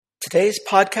Today's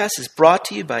podcast is brought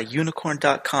to you by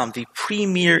Unicorn.com, the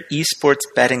premier esports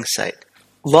betting site.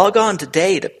 Log on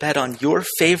today to bet on your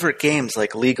favorite games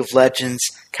like League of Legends,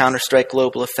 Counter-Strike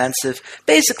Global Offensive,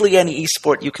 basically any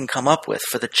esport you can come up with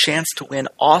for the chance to win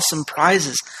awesome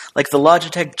prizes like the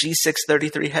Logitech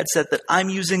G633 headset that I'm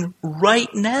using right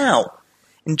now.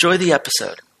 Enjoy the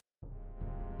episode.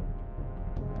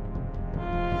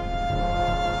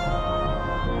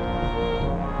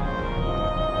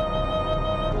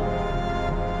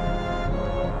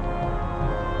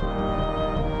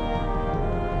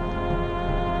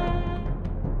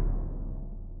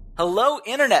 Hello,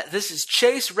 Internet. This is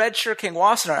Chase Redshirt King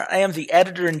Wassenaar. I am the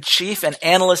editor-in-chief and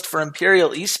analyst for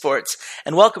Imperial Esports,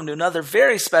 and welcome to another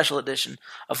very special edition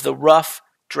of the Rough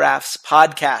Drafts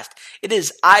podcast. It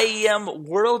is IEM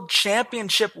World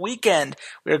Championship weekend.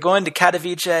 We are going to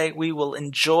Katowice. We will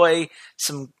enjoy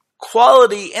some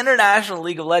quality international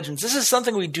League of Legends. This is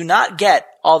something we do not get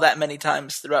all that many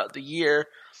times throughout the year.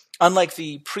 Unlike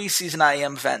the preseason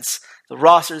IEM events, the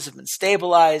rosters have been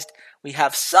stabilized. We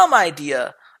have some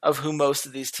idea of who most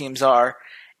of these teams are.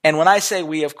 And when I say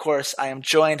we, of course, I am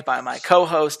joined by my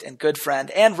co-host and good friend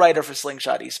and writer for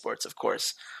Slingshot Esports, of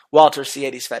course, Walter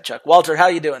C80 Svetchuk. Walter, how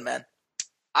you doing, man?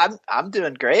 I'm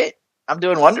doing great. I'm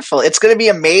doing wonderful. It's going to be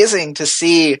amazing to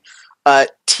see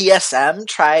TSM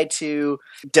try to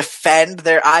defend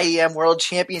their IEM World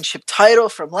Championship title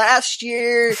from last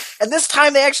year. And this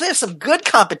time they actually have some good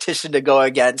competition to go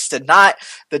against and not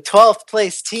the 12th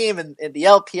place team in the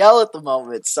LPL at the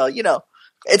moment. So, you know,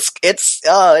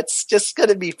 it's just going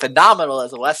to be phenomenal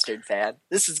as a Western fan.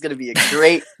 This is going to be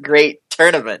a great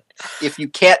tournament. If you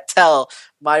can't tell,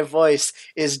 my voice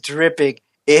is dripping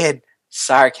in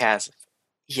sarcasm.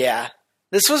 Yeah.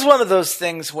 This was one of those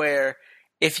things where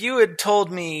if you had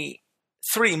told me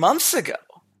 3 months ago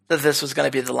that this was going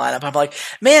to be the lineup, I'm like,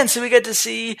 man, so we get to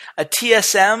see a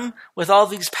TSM with all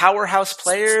these powerhouse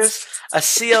players, a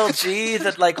CLG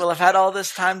that will have had all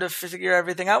this time to figure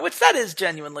everything out, which that is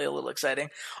genuinely a little exciting.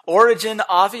 Origin,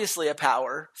 obviously a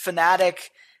power. Fnatic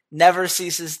never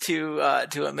ceases to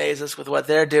amaze us with what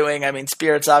they're doing. I mean,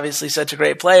 Spirit's obviously such a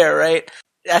great player, right?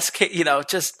 SK,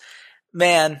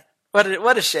 man,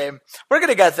 what a shame. We're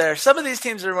going to get there. Some of these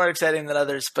teams are more exciting than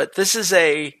others, but this is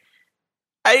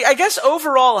I guess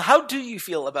overall, how do you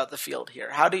feel about the field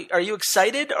here? Are you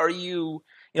excited? Are you,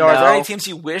 No. Are there any teams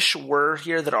you wish were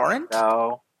here that aren't?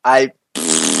 No,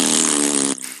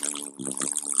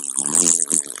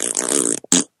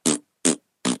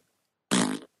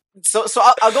 So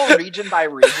I'll go region by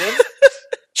region.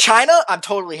 China, I'm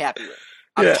totally happy with.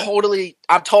 I'm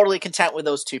totally content with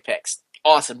those two picks.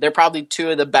 Awesome. They're probably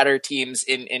two of the better teams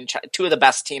in two of the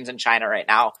best teams in China right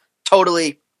now.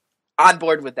 Totally on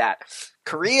board with that.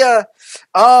 Korea,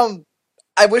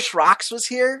 I wish Rox was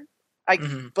here.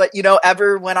 But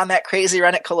Ever went on that crazy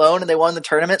run at Cologne and they won the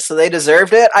tournament, so they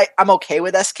deserved it. I'm okay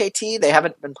with SKT. They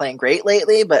haven't been playing great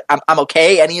lately, but I'm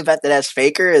okay. Any event that has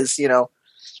Faker is,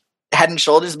 head and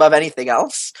shoulders above anything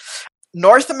else.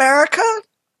 North America,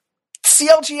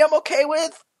 CLG I'm okay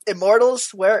with. Immortals,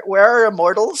 where are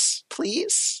Immortals,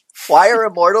 please? Why are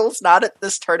Immortals not at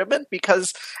this tournament?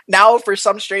 Because now, for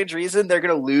some strange reason, they're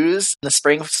going to lose the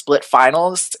spring split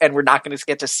finals, and we're not going to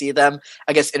get to see them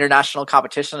against international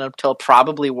competition until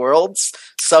probably Worlds.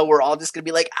 So we're all just going to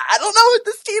be like, I don't know what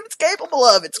this team is capable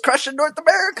of. It's crushing North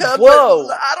America. Whoa.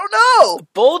 But I don't know.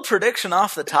 Bold prediction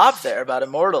off the top there about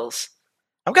Immortals.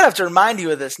 I'm going to have to remind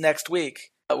you of this next week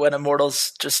when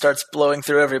Immortals just starts blowing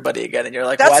through everybody again, and you're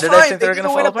like, That's why did fine. I think they were going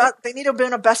to fall apart? They need to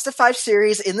win a best-of-5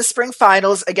 series in the spring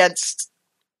finals against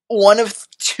one of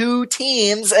two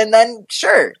teams, and then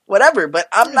sure, whatever. But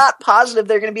I'm not positive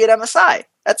they're going to be at MSI.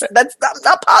 I'm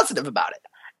not positive about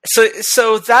it.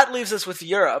 So that leaves us with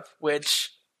Europe, which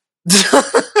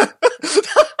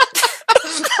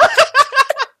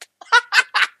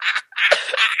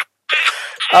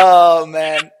oh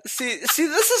man, see,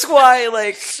 this is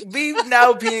why me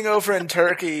now being over in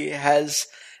Turkey has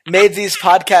made these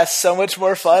podcasts so much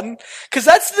more fun, because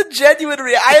that's the genuine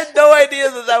I had no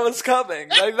idea that was coming.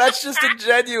 That's just a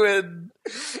genuine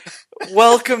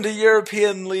welcome to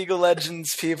European League of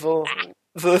Legends, people.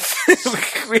 We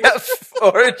have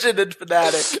Origin and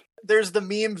Fnatic. There's the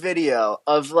meme video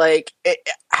of I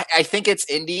think it's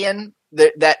Indian.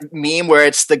 That meme where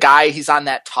it's the guy, he's on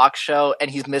that talk show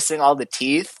and he's missing all the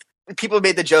teeth. People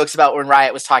made the jokes about when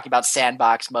Riot was talking about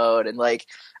sandbox mode and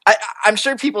I'm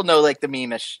sure people know the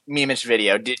meme-ish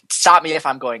video. Stop me if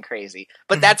I'm going crazy.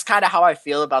 But that's kind of how I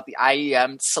feel about the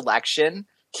IEM selection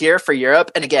here for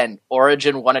Europe. And again,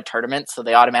 Origin won a tournament, so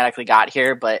they automatically got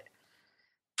here. But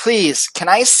please, can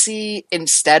I see,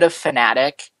 instead of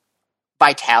Fnatic,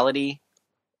 Vitality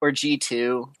or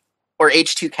G2 or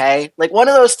H2K. Like one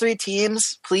of those three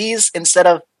teams, please, instead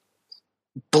of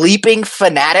bleeping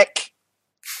Fnatic,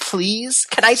 please,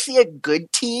 can I see a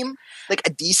good team? Like a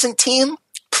decent team?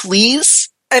 Please?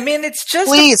 I mean, it's just...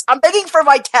 Please, I'm begging for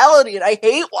Vitality, and I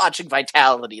hate watching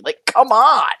Vitality. Like, come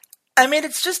on! I mean,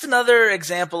 it's just another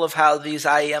example of how these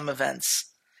IEM events...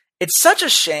 It's such a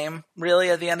shame,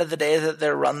 really, at the end of the day, that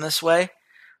they're run this way.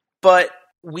 But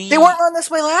They weren't run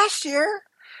this way last year.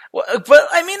 Well, but,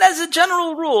 I mean, as a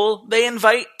general rule, they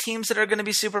invite teams that are going to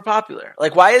be super popular.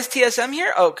 Like, why is TSM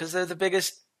here? Oh, because they're the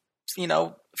biggest,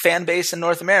 fan base in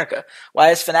North America. Why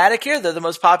is Fnatic here? They're the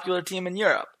most popular team in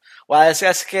Europe. Why is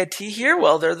SKT here?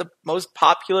 Well, they're the most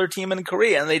popular team in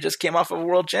Korea, and they just came off of a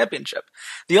world championship.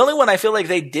 The only one I feel like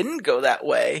they didn't go that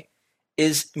way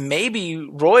is maybe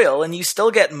Royal, and you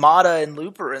still get Mata and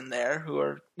Looper in there, who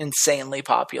are insanely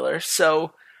popular.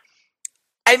 So,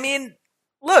 I mean,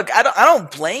 look, I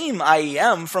don't blame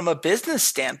IEM from a business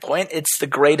standpoint. It's the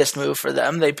greatest move for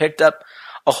them. They picked up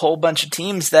a whole bunch of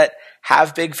teams that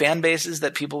have big fan bases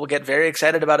that people will get very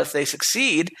excited about if they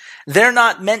succeed. They're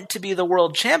not meant to be the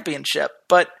world championship,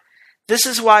 but this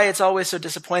is why it's always so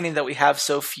disappointing that we have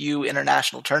so few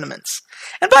international tournaments.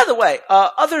 And by the way,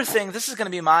 other thing, this is going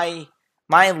to be my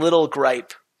little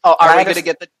gripe. Oh, are we going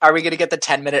to get the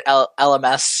 10-minute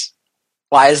LMS?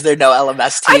 Why is there no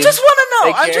LMS team? I just want to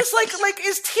know. I'm just like,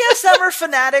 is TSM or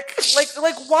Fnatic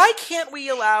like why can't we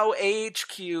allow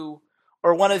AHQ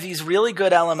or one of these really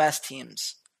good LMS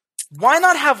teams? Why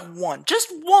not have one? Just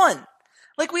one.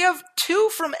 Like, we have two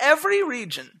from every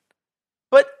region.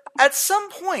 But at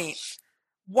some point,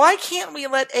 why can't we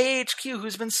let AHQ,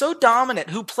 who's been so dominant,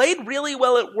 who played really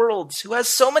well at Worlds, who has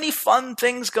so many fun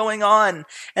things going on,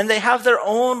 and they have their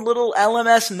own little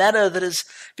LMS meta that has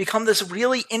become this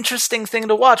really interesting thing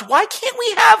to watch, why can't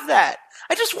we have that?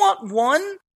 I just want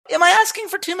one. Am I asking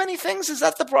for too many things? Is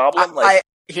that the problem?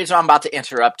 Here's why I'm about to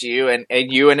interrupt you, and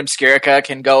you and Obscurica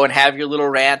can go and have your little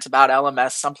rant about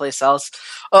LMS someplace else.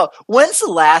 When's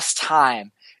the last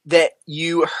time that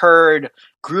you heard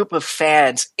group of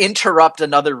fans interrupt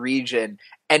another region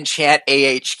and chant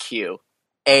AHQ,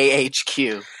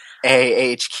 AHQ,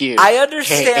 AHQ? I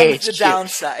understand the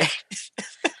downside.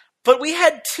 But we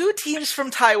had two teams from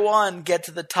Taiwan get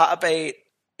to the top 8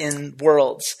 in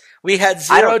Worlds. We had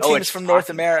 0 teams from North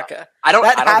America. I don't know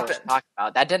happened. what you're talking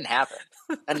about. That didn't happen.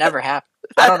 That never happened.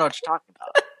 I don't know what you're talking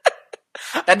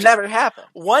about. That never happened.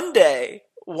 One day,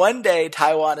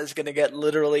 Taiwan is going to get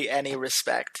literally any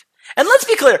respect. And let's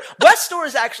be clear, Westdoor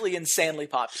is actually insanely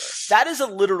popular. That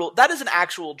is an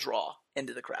actual draw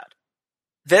into the crowd.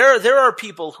 There are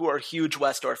people who are huge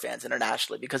Westdoor fans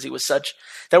internationally because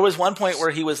there was one point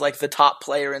where he was like the top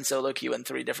player in solo queue in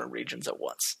 3 different regions at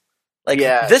once.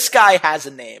 This guy has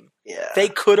a name. Yeah. They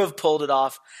could have pulled it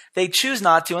off. They choose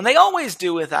not to, and they always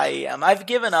do with IEM. I've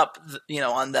given up,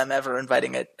 on them ever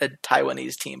inviting a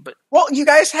Taiwanese team. But you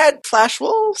guys had Flash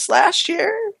Wolves last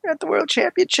year at the World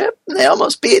Championship. They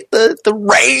almost beat the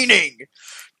reigning,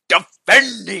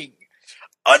 defending,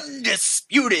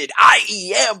 undisputed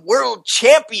IEM World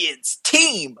Champions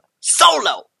team,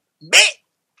 Solo Mid.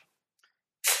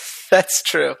 That's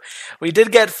true. We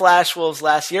did get Flash Wolves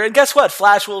last year, and guess what?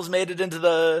 Flash Wolves made it into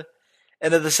the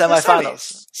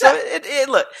semifinals. So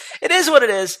look, it is what it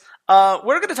is. We're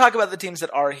going to talk about the teams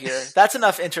that are here. That's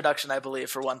enough introduction, I believe,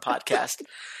 for one podcast.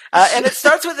 And it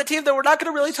starts with a team that we're not going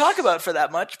to really talk about for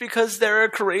that much because they're a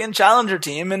Korean challenger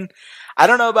team. And I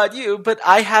don't know about you, but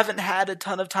I haven't had a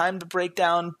ton of time to break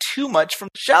down too much from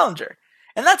Challenger.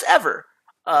 And that's Ever.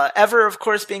 Ever, of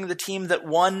course, being the team that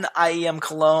won IEM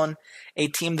Cologne, a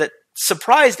team that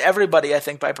surprised everybody, I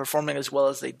think, by performing as well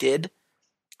as they did.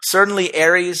 Certainly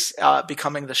Ares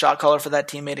becoming the shot caller for that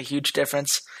team made a huge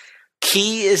difference.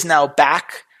 Key is now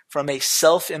back from a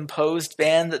self-imposed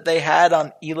ban that they had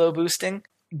on elo boosting.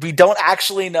 We don't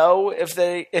actually know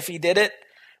if he did it,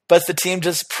 but the team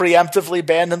just preemptively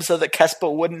banned him so that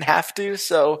Kespo wouldn't have to,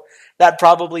 so that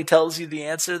probably tells you the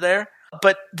answer there.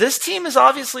 But this team is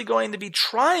obviously going to be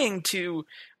trying to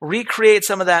recreate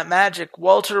some of that magic.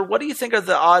 Walter, what do you think are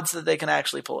the odds that they can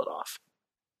actually pull it off?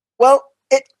 Well,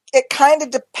 it kind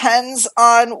of depends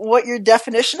on what your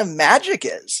definition of magic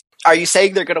is. Are you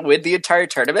saying they're going to win the entire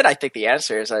tournament? I think the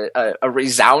answer is a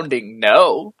resounding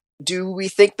no. Do we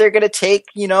think they're going to take,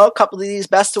 a couple of these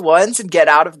best of ones and get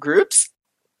out of groups?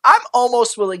 I'm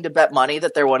almost willing to bet money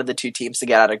that they're one of the 2 teams to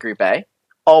get out of Group A.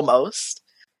 Almost.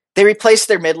 They replaced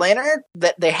their mid laner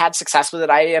that they had success with at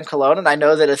IEM Cologne, and I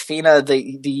know that Athena,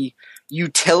 the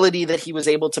utility that he was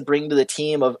able to bring to the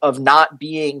team of not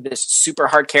being this super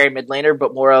hard carry mid laner,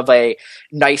 but more of a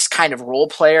nice kind of role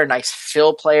player, nice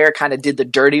fill player, kind of did the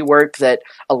dirty work that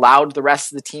allowed the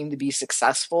rest of the team to be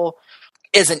successful.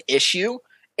 is an issue.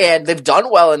 And they've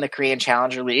done well in the Korean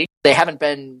Challenger League. They haven't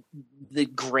been the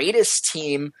greatest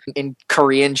team in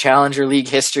Korean Challenger League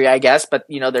history, I guess, but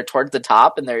they're towards the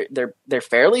top and they're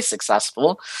fairly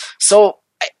successful. So,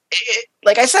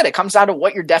 like I said, it comes down to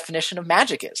what your definition of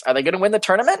magic is. Are they going to win the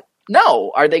tournament?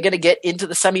 No. Are they going to get into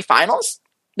the semifinals?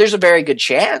 There's a very good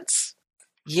chance.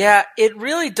 Yeah, it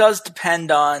really does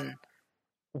depend on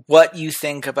what you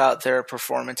think about their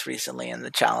performance recently in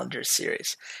the Challenger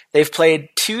Series. They've played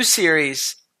 2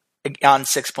 series on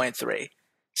 6.3.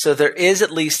 So there is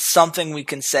at least something we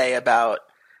can say about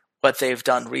what they've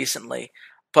done recently.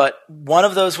 But one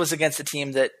of those was against a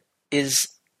team that is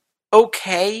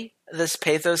okay, this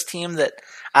Pathos team that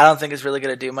I don't think is really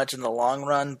going to do much in the long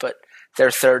run, but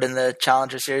they're third in the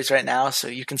Challenger Series right now, so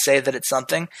you can say that it's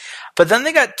something. But then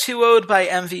they got 2-0'd by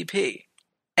MVP.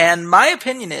 And my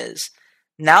opinion is,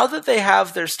 now that they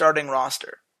have their starting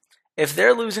roster, if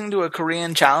they're losing to a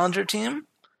Korean Challenger team,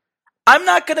 I'm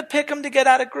not going to pick them to get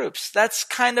out of groups. That's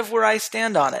kind of where I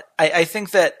stand on it. I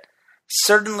think that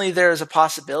certainly there's a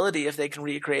possibility if they can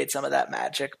recreate some of that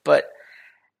magic, but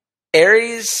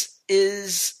Aries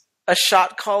is a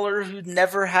shot caller who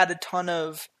never had a ton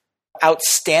of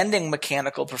outstanding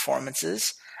mechanical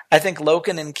performances. I think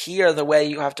Loken and Key are the way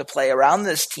you have to play around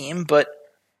this team, but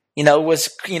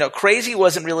Crazy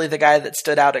wasn't really the guy that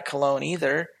stood out at Cologne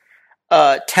either.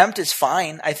 Tempt is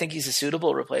fine. I think he's a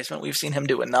suitable replacement. We've seen him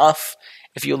do enough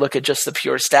if you look at just the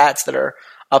pure stats that are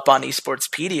up on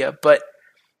Esportspedia. But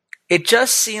it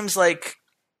just seems like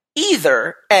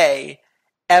either A,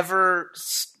 Ever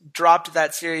dropped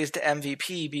that series to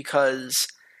MVP because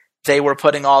they were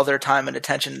putting all their time and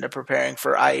attention into preparing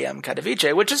for IEM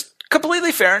Katowice, which is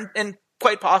completely fair and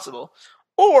quite possible.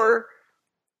 Or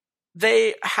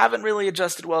they haven't really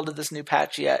adjusted well to this new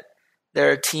patch yet.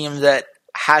 They're a team that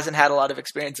hasn't had a lot of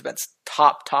experience against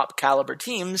top caliber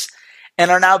teams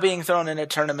and are now being thrown in a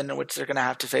tournament in which they're going to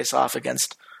have to face off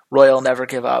against Royal Never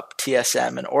Give Up,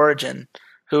 TSM, and Origin,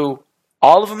 who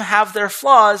all of them have their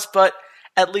flaws, but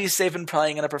at least they've been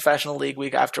playing in a professional league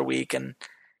week after week, and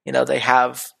they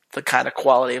have the kind of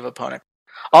quality of opponent.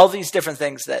 All these different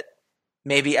things that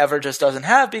maybe Ever just doesn't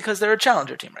have because they're a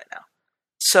challenger team right now.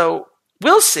 So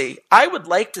we'll see. I would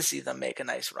like to see them make a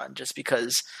nice run just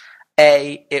because,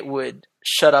 A, it would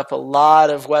shut up a lot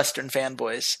of Western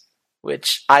fanboys,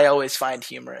 which I always find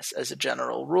humorous as a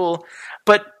general rule.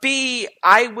 But B,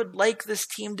 I would like this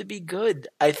team to be good.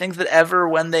 I think that Ever,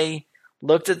 when they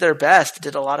looked at their best,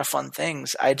 did a lot of fun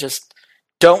things. I just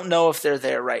don't know if they're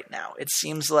there right now. It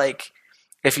seems like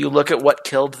if you look at what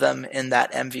killed them in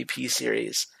that MVP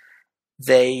series,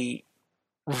 they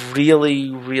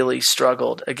really, really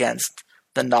struggled against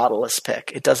the Nautilus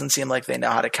pick. It doesn't seem like they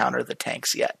know how to counter the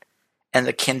tanks yet. And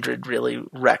the Kindred really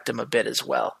wrecked them a bit as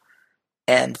well.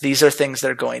 And these are things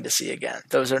they're going to see again.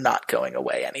 Those are not going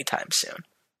away anytime soon.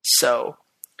 So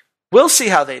we'll see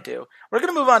how they do. We're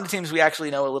going to move on to teams we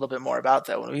actually know a little bit more about,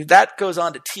 though. That goes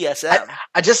on to TSM.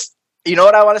 I just, you know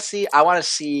what I want to see? I want to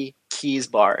see Keys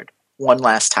Bard one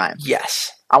last time.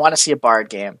 Yes. I want to see a Bard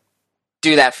game.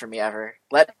 Do that for me, Ever.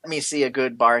 Let me see a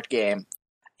good Bard game.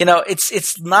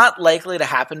 It's not likely to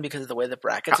happen because of the way the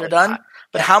brackets are done.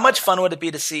 But how much fun would it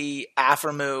be to see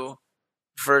Aphromoo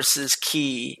versus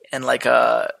Key in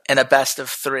a best of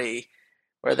 3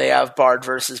 where they have Bard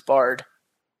versus Bard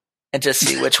and just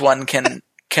see which one can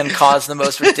cause the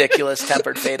most ridiculous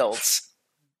tempered fatals?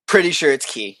 Pretty sure it's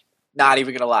Key. Not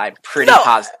even gonna lie. Pretty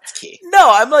positive it's Key.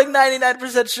 No, I'm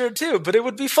 99% sure too, but it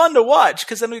would be fun to watch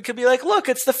because then we could be like, look,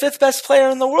 it's the 5th best player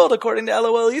in the world according to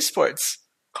LOL Esports.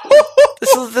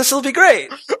 This will be great.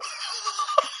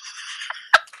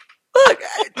 Look,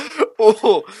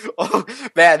 oh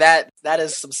man, that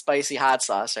is some spicy hot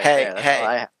sauce right there. That's all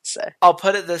I have to say. I'll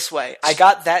put it this way: I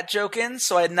got that joke in,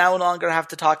 so I no longer have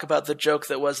to talk about the joke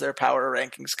that was their power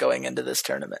rankings going into this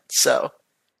tournament. So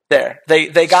there,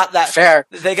 they got that. Fair.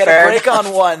 They get a break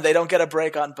on one. They don't get a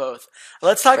break on both.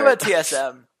 Let's talk about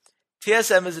TSM.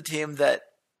 TSM is a team that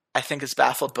I think has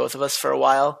baffled both of us for a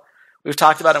while. We've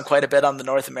talked about them quite a bit on the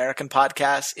North American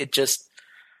podcast. It just,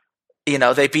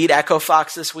 they beat Echo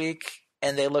Fox this week,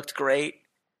 and they looked great.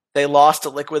 They lost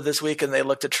to Liquid this week, and they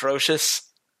looked atrocious.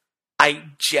 I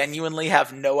genuinely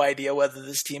have no idea whether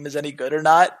this team is any good or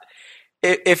not.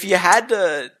 If you had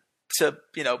to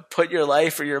put your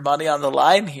life or your money on the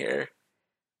line here,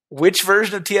 which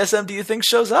version of TSM do you think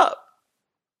shows up?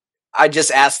 I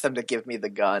just asked them to give me the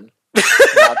gun.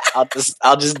 I'll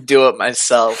just do it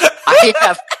myself. I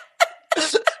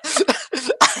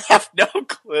have no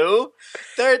clue.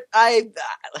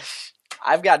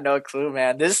 I've got no clue,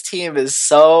 man. This team is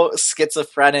so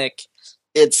schizophrenic.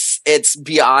 It's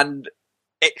beyond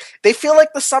They feel like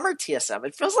the summer TSM.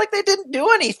 It feels like they didn't do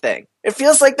anything. It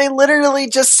feels like they literally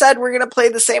just said we're going to play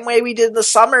the same way we did in the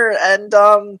summer, and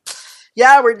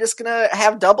we're just going to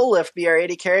have Doublelift be our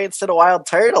AD carry instead of Wild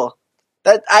Turtle.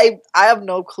 That I have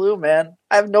no clue, man.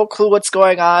 I have no clue what's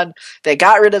going on. They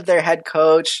got rid of their head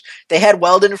coach. They had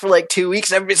Weldon for like 2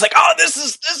 weeks. Everybody's like, "Oh,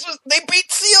 they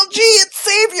beat CLG, it's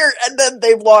savior," and then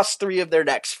they've lost 3 of their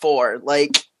next 4.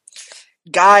 Like,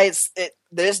 guys,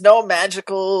 there is no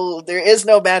magical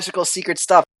secret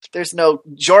stuff. There's no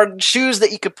Jordan shoes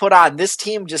that you could put on. This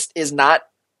team just is not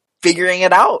figuring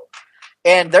it out,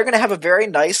 and they're going to have a very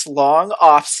nice long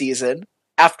off season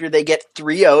after they get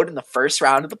 3-0'd in the first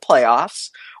round of the playoffs,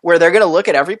 where they're going to look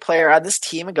at every player on this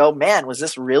team and go, man, was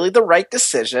this really the right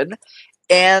decision?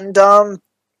 And, I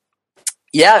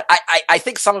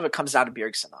think some of it comes down to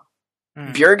Bjergsen, though.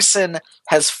 Bjergsen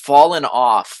has fallen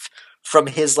off from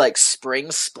his, like, spring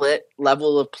split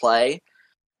level of play.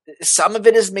 Some of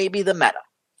it is maybe the meta.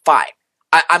 Fine.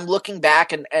 I'm looking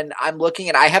back, and I'm looking,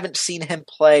 and I haven't seen him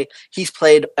play. He's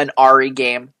played an Ahri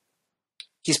game.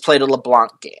 He's played a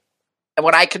LeBlanc game.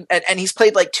 And he's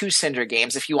played like 2 Syndra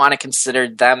games, if you want to consider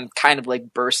them kind of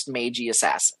like burst magey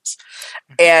assassins.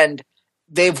 And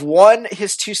they've won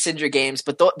his 2 Syndra games,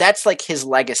 but that's like his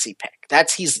legacy pick.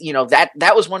 That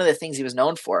was one of the things he was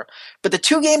known for. But the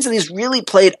 2 games that he's really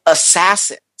played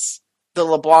assassins, the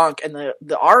LeBlanc and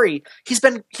the Ahri, he's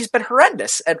been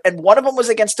horrendous. And one of them was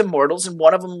against Immortals, and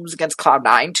one of them was against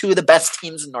Cloud9, 2 of the best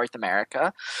teams in North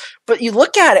America. But you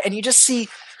look at it and you just see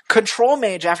control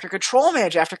mage after control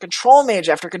mage after control mage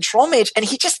after control mage, and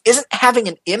he just isn't having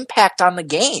an impact on the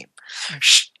game.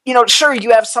 Sure,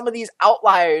 you have some of these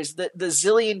outliers, the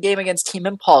Zilean game against Team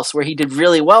Impulse where he did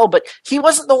really well, but he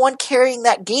wasn't the one carrying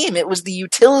that game. It was the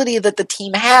utility that the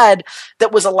team had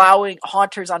that was allowing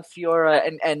Haunters on Fiora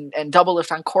and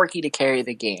Doublelift on Corki to carry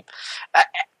the game.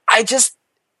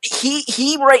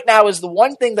 He right now is the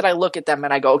one thing that I look at them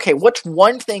and I go, okay, what's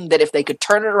one thing that if they could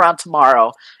turn it around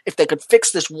tomorrow, if they could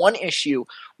fix this one issue,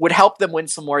 would help them win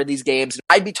some more of these games?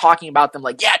 I'd be talking about them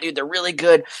like, yeah, dude, they're really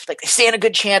good. Like, they stand a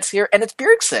good chance here, and it's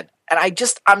Bjergsen. And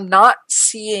I'm not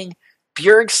seeing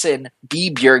Bjergsen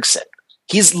be Bjergsen.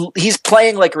 He's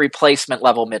playing like a replacement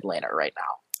level mid laner right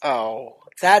now. Oh,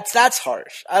 that's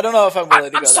harsh. I don't know if I'm willing to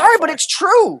go that far. I'm sorry, but it's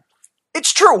true.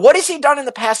 It's true. What has he done in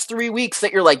the past 3 weeks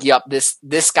that you're like, yup,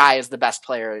 this guy is the best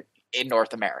player in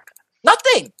North America?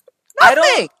 Nothing.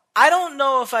 I don't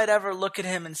know if I'd ever look at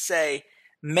him and say,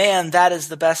 man, that is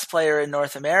the best player in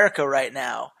North America right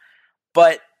now.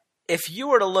 But if you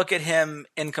were to look at him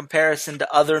in comparison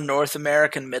to other North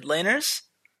American mid laners,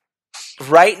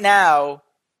 right now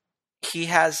he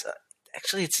has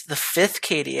actually it's the 5th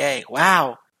KDA.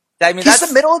 Wow. I mean, he's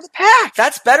the middle of the pack.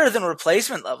 That's better than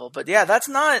replacement level, but yeah, that's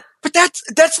not. But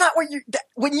that's not what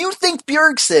when you think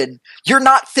Bjergsen, you're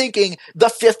not thinking the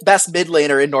 5th best mid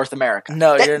laner in North America.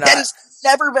 No, you're not. That has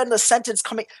never been the sentence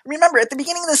coming. Remember, at the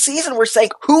beginning of the season, we're saying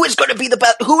who is going to be the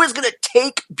best, who is going to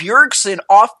take Bjergsen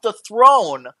off the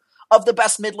throne of the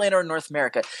best mid laner in North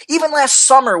America. Even last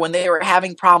summer when they were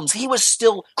having problems, he was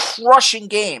still crushing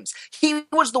games. He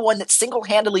was the one that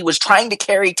single-handedly was trying to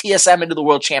carry TSM into the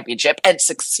World Championship and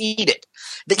succeeded.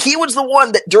 That he was the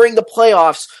one that during the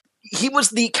playoffs, he was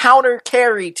the counter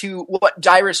carry to what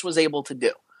Gyrus was able to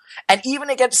do. And even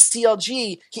against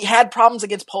CLG, he had problems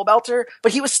against Pobelter,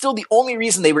 but he was still the only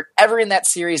reason they were ever in that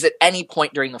series at any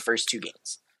point during the first 2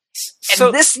 games. So,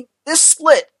 and this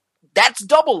split, that's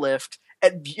Doublelift,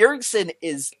 and Bjergsen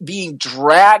is being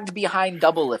dragged behind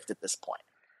Doublelift at this point.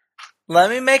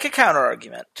 Let me make a counter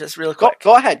argument, just real quick.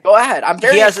 Go ahead.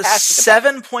 He has a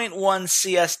 7.1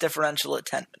 CS differential at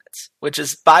 10 minutes, which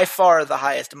is by far the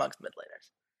highest amongst mid laners.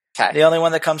 Okay. The only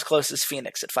one that comes close is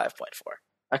Phoenix at 5.4.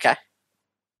 Okay.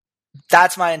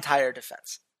 That's my entire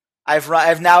defense.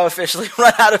 I've now officially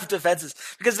run out of defenses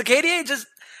because the KDA just,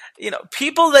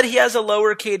 people that he has a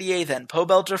lower KDA than,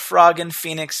 Pobelter, Froggen,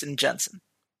 Phoenix, and Jensen.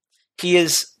 He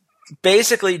is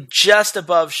basically just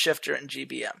above Shifter and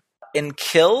GBM. In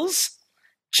kills,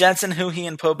 Jensen, Huhi,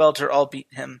 and Pobelter all beat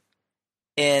him.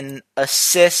 In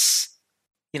assists,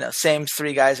 same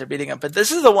 3 guys are beating him. But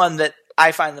this is the one that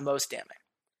I find the most damning.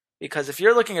 Because if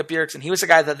you're looking at Bjergsen, he was a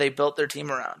guy that they built their team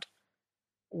around.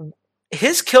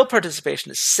 His kill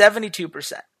participation is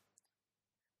 72%.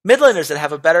 Mid laners that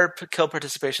have a better kill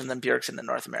participation than Bjergsen in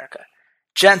North America.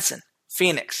 Jensen,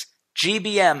 Phoenix,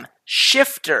 GBM,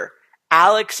 Shifter,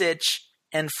 Alex Ich,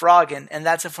 and Froggen, and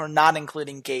that's if we're not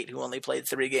including Gate, who only played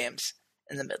 3 games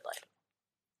in the mid lane.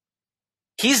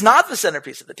 He's not the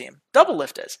centerpiece of the team.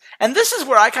 Doublelift is. And this is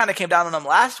where I kind of came down on him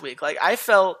last week. Like, I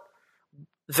felt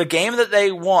the game that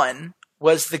they won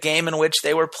was the game in which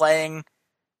they were playing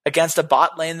against a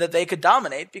bot lane that they could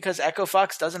dominate because Echo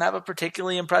Fox doesn't have a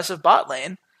particularly impressive bot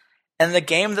lane. And the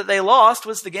game that they lost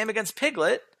was the game against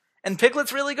Piglet, and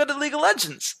Piglet's really good at League of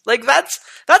Legends. Like, that's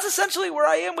essentially where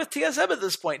I am with TSM at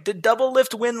this point. Did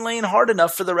Doublelift win lane hard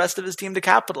enough for the rest of his team to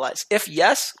capitalize? If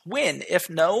yes, win. If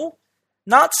no,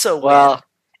 not so win. Well,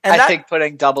 I think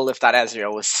putting Doublelift on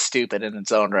Ezreal was stupid in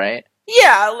its own right.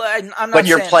 Yeah, I'm not when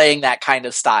you're playing that kind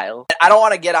of style. I don't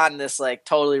want to get on this like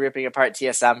totally ripping apart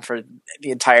TSM for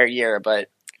the entire year, but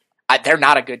they're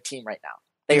not a good team right now.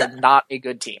 They are not a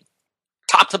good team.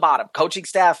 Top to bottom, coaching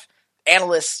staff,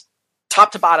 analysts,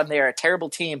 top to bottom, they are a terrible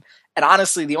team. And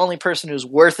honestly, the only person who's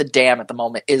worth a damn at the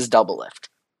moment is Doublelift.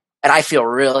 And I feel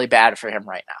really bad for him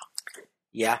right now.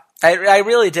 Yeah, I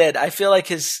really did. I feel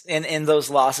like in those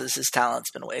losses, his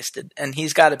talent's been wasted. And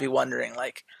he's got to be wondering,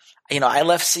 like, I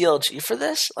left CLG for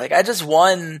this? Like, I just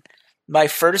won my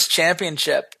first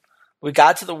championship. We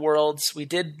got to the Worlds. We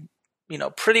did,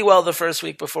 pretty well the first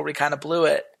week before we kind of blew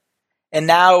it. And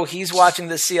now he's watching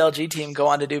the CLG team go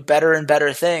on to do better and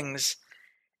better things.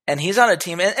 And he's on a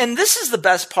team. And this is the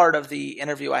best part of the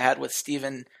interview I had with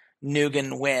Steven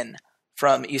Nguyen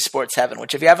from Esports Heaven,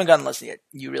 which if you haven't gotten to listen yet,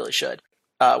 you really should.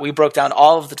 We broke down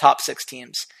all of the top 6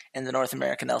 teams in the North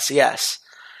American LCS.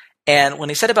 And when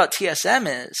he said about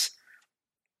TSM is,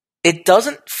 it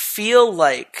doesn't feel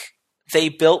like they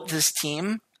built this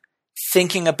team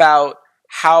thinking about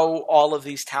how all of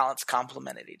these talents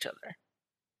complemented each other.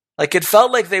 Like, it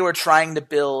felt like they were trying to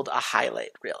build a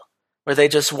highlight reel where they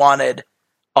just wanted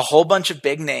a whole bunch of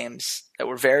big names that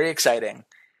were very exciting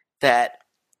that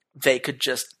they could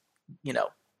just,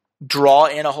 draw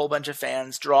in a whole bunch of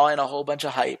fans, draw in a whole bunch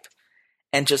of hype,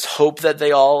 and just hope that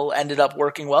they all ended up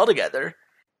working well together.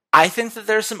 I think that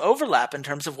there's some overlap in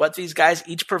terms of what these guys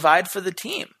each provide for the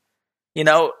team.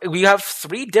 We have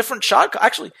 3 different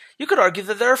actually, you could argue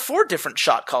that there are 4 different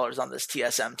shot callers on this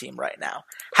TSM team right now.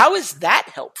 How is that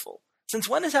helpful? Since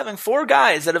when has having 4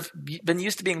 guys that have been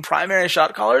used to being primary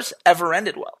shot callers ever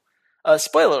ended well?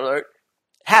 Spoiler alert,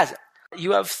 hasn't.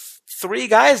 You have 3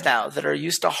 guys now that are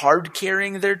used to hard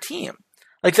carrying their team.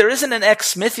 Like, there isn't an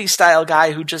ex-Smithy style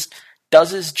guy who just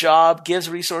does his job, gives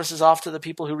resources off to the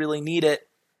people who really need it.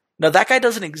 No, that guy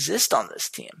doesn't exist on this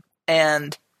team.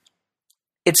 And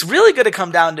it's really going to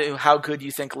come down to how good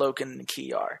you think Loken and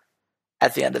Key are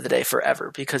at the end of the day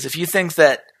forever. Because if you think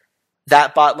that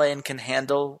bot lane can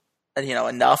handle,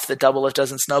 enough that Doublelift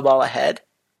doesn't snowball ahead,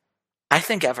 I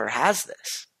think Ever has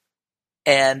this.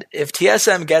 And if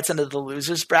TSM gets into the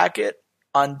losers bracket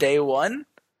on day 1,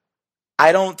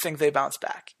 I don't think they bounce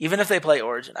back. Even if they play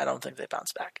Origin, I don't think they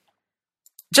bounce back.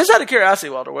 Just out of curiosity,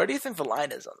 Walter, where do you think the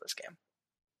line is on this game?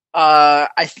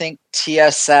 I think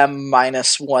TSM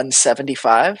minus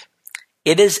 175.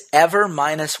 It is Ever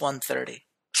minus 130.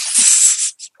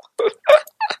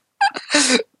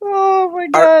 Oh my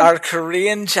god. Our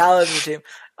Korean challenger team.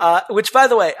 Which, by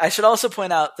the way, I should also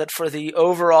point out that for the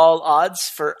overall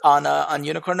odds on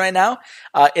Unicorn right now,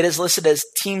 it is listed as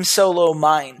Team Solo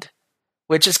Mind,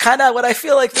 which is kind of what I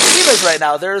feel like the team is right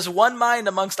now. There is one mind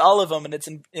amongst all of them, and it's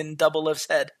in Doublelift's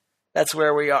head. That's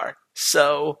where we are.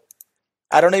 So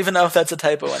I don't even know if that's a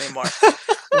typo anymore.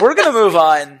 We're going to move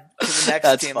on to the next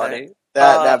that's team. Funny.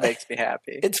 That makes me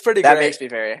happy. It's pretty That great. makes me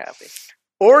very happy.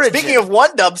 Origin. Speaking of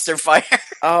one dumpster fire.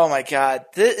 Oh my god.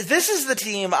 This is the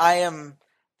team I am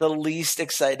the least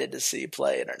excited to see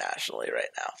play internationally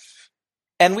right now.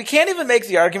 And we can't even make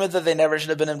the argument that they never should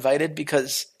have been invited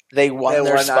because they won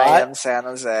their spot. IM San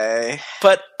Jose.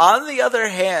 But on the other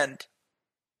hand,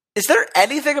 is there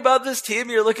anything about this team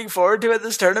you're looking forward to at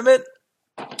this tournament?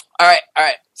 All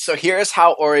right. So here's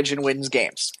how Origin wins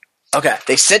games. Okay.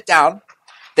 They sit down,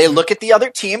 they look at the other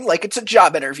team like it's a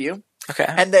job interview, okay,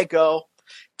 and they go,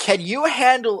 "Can you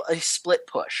handle a split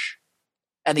push?"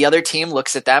 And the other team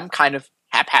looks at them kind of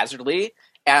haphazardly,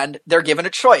 and they're given a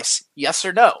choice, yes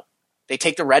or no. They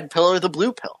take the red pill or the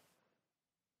blue pill.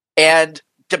 And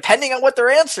depending on what their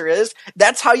answer is,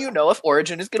 that's how you know if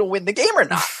Origin is going to win the game or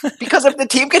not. Because if the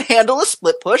team can handle a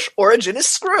split push, Origin is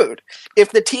screwed.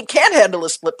 If the team can't handle a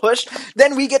split push,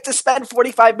 then we get to spend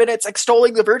 45 minutes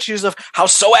extolling the virtues of how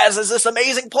Soaz is this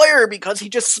amazing player because he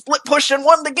just split pushed and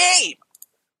won the game.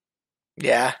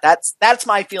 Yeah. That's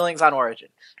my feelings on Origin.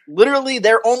 Literally,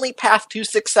 their only path to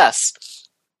success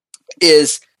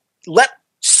is let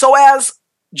Soaz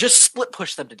just split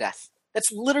push them to death.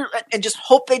 That's literally, and just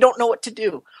hope they don't know what to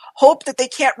do. Hope that they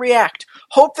can't react.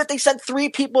 Hope that they send 3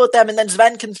 people at them and then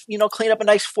Sven can, clean up a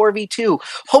nice 4v2.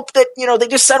 Hope that, they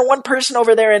just send one person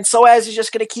over there and Soaz is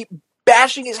just going to keep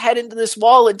bashing his head into this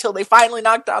wall until they finally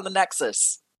knock down the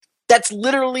Nexus. That's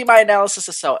literally my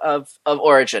analysis of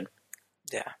Origin.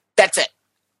 Yeah. That's it.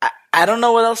 I don't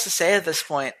know what else to say at this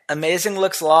point. Amazing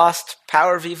looks lost.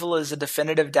 Power of Evil is a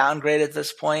definitive downgrade at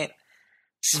this point.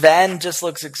 Sven just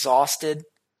looks exhausted.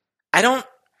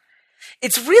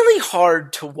 It's really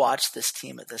hard to watch this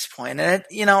team at this point. And,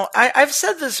 I've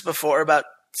said this before about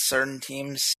certain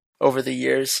teams over the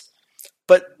years,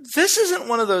 but this isn't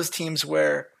one of those teams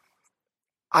where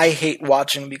I hate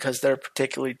watching because they're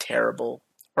particularly terrible,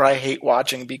 or I hate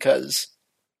watching because,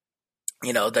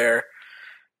 they're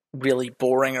really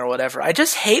boring or whatever. I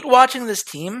just hate watching this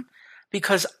team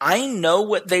because I know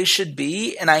what they should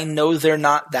be, and I know they're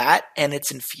not that, and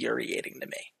it's infuriating to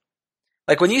me.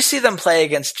 Like, when you see them play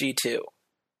against G2,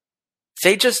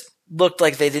 they just looked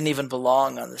like they didn't even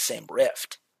belong on the same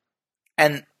rift.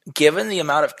 And given the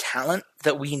amount of talent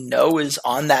that we know is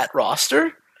on that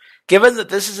roster, given that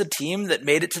this is a team that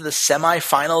made it to the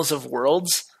semifinals of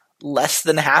Worlds less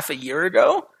than half a year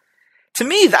ago, to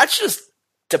me, that's just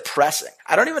depressing.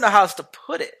 I don't even know how else to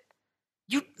put it.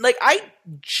 I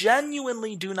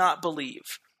genuinely do not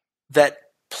believe that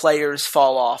players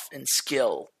fall off in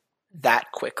skill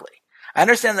that quickly. I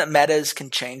understand that metas can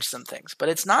change some things, but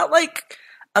it's not like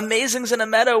Amazing's in a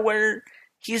meta where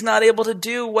he's not able to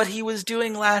do what he was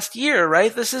doing last year,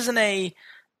 right? This isn't a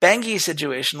Bengi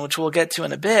situation, which we'll get to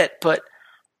in a bit, but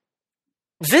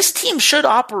this team should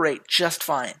operate just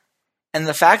fine. And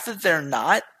the fact that they're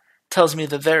not tells me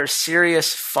that there are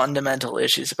serious fundamental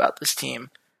issues about this team.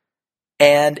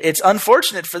 And it's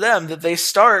unfortunate for them that they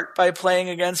start by playing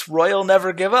against Royal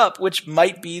Never Give Up, which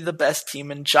might be the best team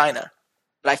in China.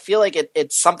 But I feel like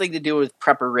it's something to do with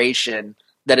preparation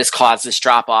that has caused this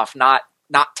drop-off, not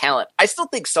talent. I still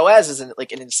think Soaz is an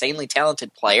insanely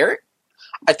talented player.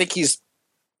 I think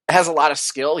has a lot of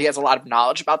skill. He has a lot of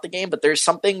knowledge about the game, but there's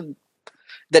something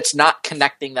that's not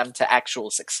connecting them to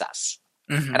actual success.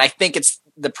 Mm-hmm. And I think it's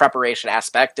the preparation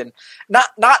aspect, and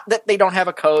not that they don't have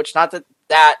a coach, not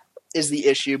that is the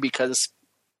issue, because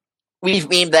we've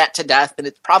memed that to death, and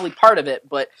it's probably part of it,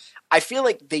 but I feel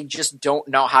like they just don't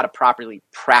know how to properly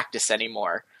practice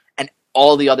anymore, and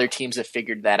all the other teams have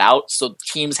figured that out, so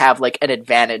teams have an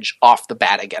advantage off the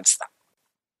bat against them.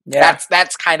 Yeah.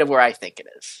 That's kind of where I think it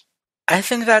is. I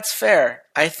think that's fair.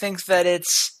 I think that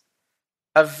it's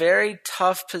a very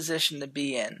tough position to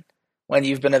be in when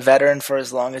you've been a veteran for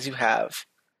as long as you have.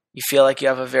 You feel like you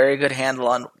have a very good handle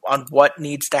on what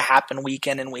needs to happen week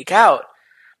in and week out.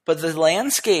 But the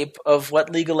landscape of what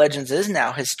League of Legends is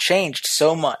now has changed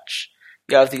so much.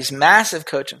 You have these massive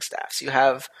coaching staffs. You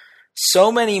have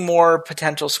so many more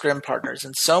potential scrim partners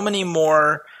and so much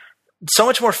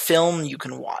more film you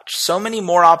can watch, so many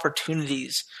more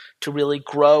opportunities to really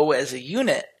grow as a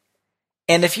unit.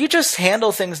 And if you just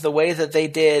handle things the way that they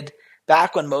did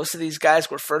back when most of these guys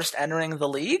were first entering the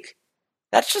league,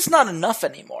 that's just not enough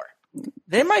anymore.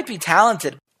 They might be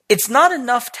talented. It's not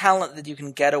enough talent that you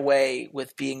can get away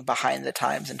with being behind the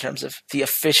times in terms of the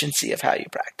efficiency of how you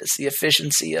practice, the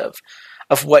efficiency of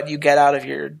what you get out of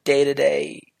your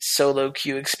day-to-day solo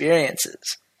queue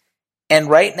experiences. And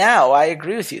right now, I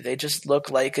agree with you. They just look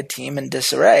like a team in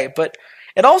disarray. But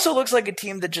it also looks like a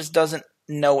team that just doesn't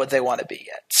know what they want to be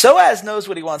yet. Soaz knows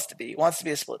what he wants to be. He wants to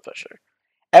be a split pusher.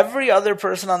 Every other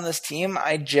person on this team,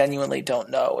 I genuinely don't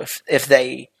know if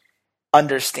they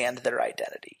understand their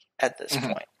identity at this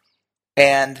point.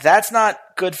 And that's not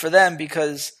good for them,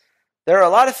 because there are a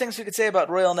lot of things we could say about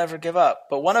Royal Never Give Up,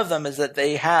 but one of them is that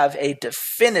they have a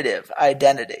definitive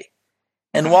identity.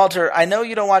 And Walter, I know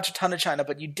you don't watch a ton of China,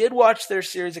 but you did watch their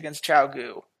series against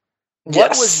Chaogu.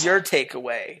 What was your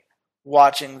takeaway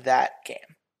watching that game?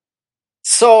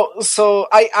 So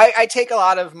I take a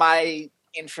lot of my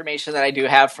information that I do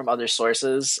have from other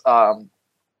sources. Proskura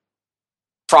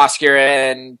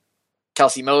and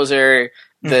Kelsey Moser,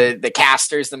 the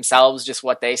casters themselves, just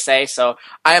what they say. So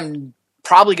I am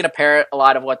probably going to parrot a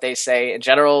lot of what they say. In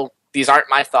general, these aren't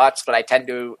my thoughts, but I tend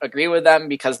to agree with them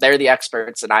because they're the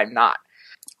experts and I'm not.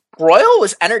 Royal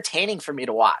was entertaining for me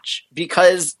to watch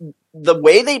because the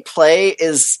way they play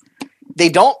is they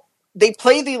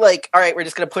play the all right, we're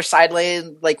just going to push side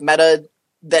lane meta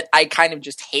that I kind of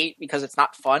just hate because it's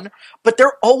not fun, but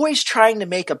they're always trying to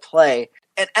make a play.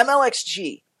 And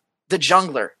MLXG, the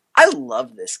jungler, I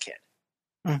love this kid.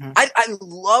 Mm-hmm. I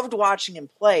loved watching him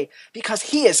play because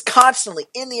he is constantly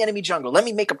in the enemy jungle. Let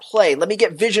me make a play. Let me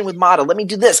get vision with Mata. Let me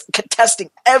do this.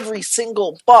 Contesting every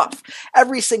single buff,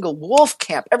 every single wolf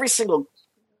camp, every single,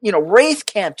 wraith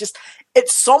camp. Just,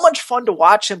 it's so much fun to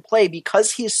watch him play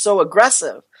because he's so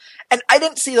aggressive. And I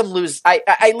didn't see them lose.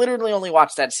 I literally only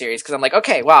watched that series because I'm like,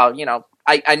 okay, wow,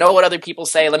 I know what other people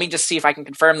say. Let me just see if I can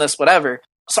confirm this, whatever.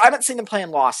 So I haven't seen them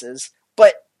playing losses,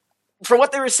 but for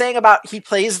what they were saying about he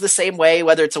plays the same way,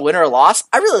 whether it's a win or a loss,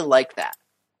 I really like that.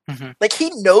 Mm-hmm. Like,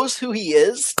 he knows who he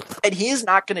is, and he is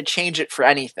not going to change it for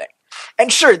anything.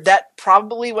 And sure, that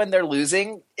probably when they're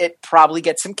losing, it probably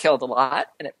gets him killed a lot,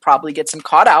 and it probably gets him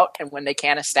caught out, and when they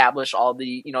can't establish all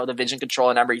the, the vision control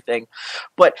and everything.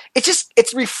 But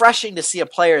it's refreshing to see a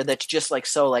player that's just like,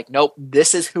 so like, nope,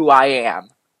 this is who I am,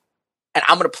 and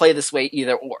I'm going to play this way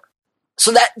either or.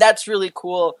 So that's really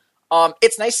cool.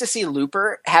 It's nice to see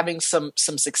Looper having some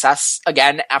success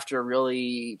again after a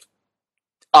really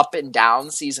up and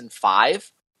down season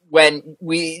 5. When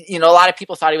a lot of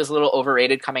people thought he was a little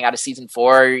overrated coming out of season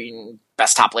 4,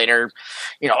 best top laner,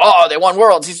 they won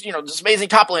worlds. He's, this amazing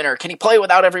top laner. Can he play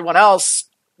without everyone else?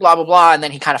 Blah, blah, blah. And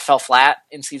then he kind of fell flat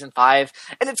in season 5.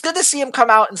 And it's good to see him come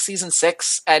out in season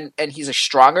 6 and he's a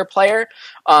stronger player.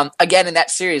 Again, in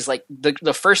that series, like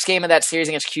the first game of that series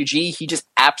against QG, he just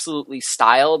absolutely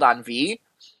styled on V.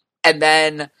 And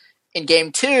then in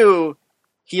game 2,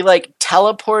 he like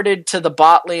teleported to the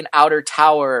bot lane outer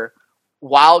tower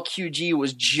while QG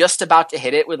was just about to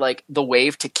hit it with like the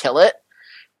wave to kill it,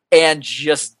 and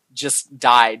just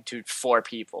died to 4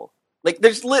 people. Like and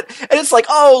it's like,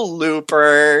 oh,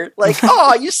 Looper, like,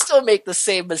 oh, you still make the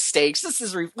same mistakes. This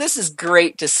is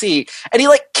great to see. And he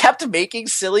like kept making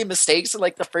silly mistakes in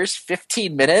like the first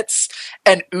 15 minutes,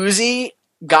 and Uzi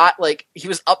got like, he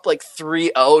was up like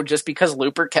 3-0 just because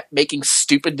Looper kept making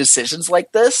stupid decisions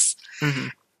like this. Mm-hmm.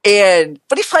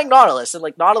 But he's playing Nautilus, and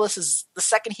like Nautilus is, the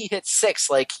second he hits 6,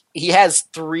 like he has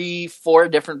 3-4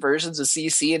 different versions of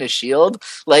CC in his shield.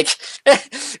 Like,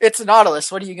 it's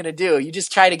Nautilus. What are you gonna do? You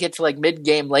just try to get to like mid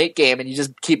game, late game, and you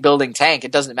just keep building tank.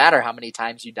 It doesn't matter how many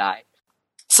times you die.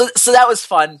 So that was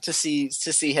fun to see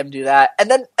him do that.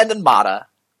 And then Mata.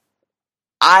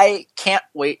 I can't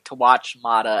wait to watch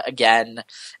Mata again.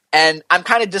 And I'm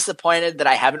kind of disappointed that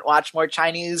I haven't watched more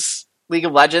Chinese League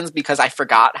of Legends because I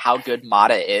forgot how good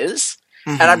Mata is.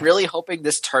 Mm-hmm. And I'm really hoping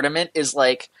this tournament is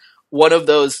like one of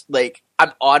those, like,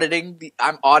 I'm auditing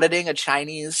a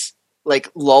Chinese like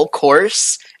LoL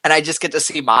course, and I just get to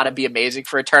see Mata be amazing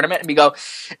for a tournament and we go,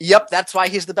 yep, that's why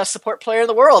he's the best support player in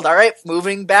the world. All right,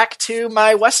 moving back to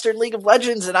my Western League of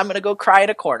Legends, and I'm going to go cry in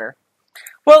a corner.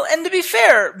 Well, and to be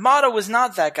fair, Mata was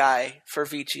not that guy for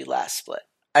Vici last split.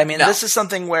 I mean, This is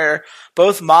something where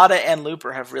both Mata and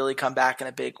Looper have really come back in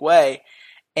a big way.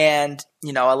 And,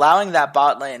 allowing that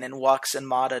bot lane in Wux and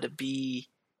Mata to be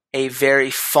a very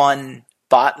fun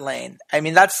bot lane. I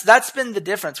mean, that's been the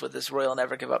difference with this Royal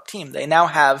Never Give Up team. They now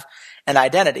have an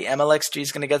identity. MLXG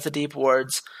is going to get the deep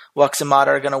wards. Wux and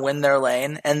Mata are going to win their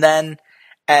lane. And then,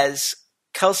 as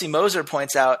Kelsey Moser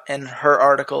points out in her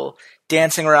article,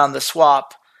 Dancing Around the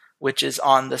Swap, which is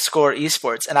on the Score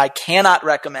Esports, and I cannot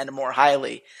recommend more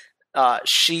highly.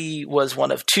 She was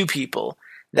one of 2 people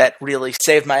that really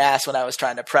saved my ass when I was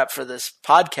trying to prep for this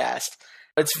podcast.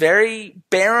 It's very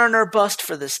Baron or bust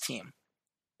for this team.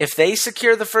 If they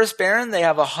secure the first Baron, they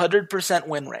have a 100%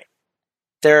 win rate.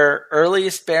 Their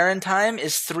earliest Baron time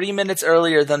is 3 minutes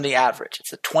earlier than the average.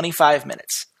 It's 25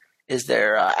 minutes is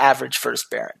their average first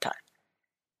Baron time.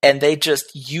 And they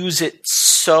just use it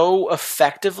so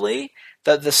effectively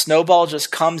that the snowball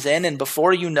just comes in, and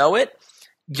before you know it,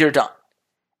 you're done.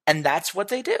 And that's what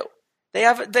they do. They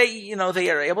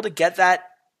are able to get that,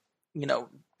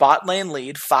 bot lane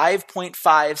lead,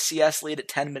 5.5 CS lead at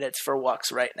 10 minutes for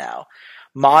Wux right now.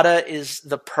 Mata is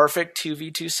the perfect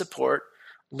 2v2 support.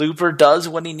 Looper does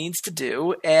what he needs to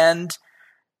do, and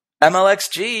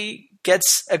MLXG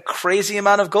gets a crazy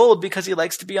amount of gold because he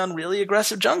likes to be on really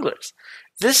aggressive junglers.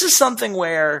 This is something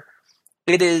where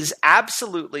it is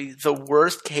absolutely the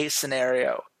worst case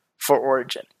scenario for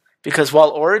Origin. Because while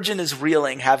Origin is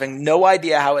reeling, having no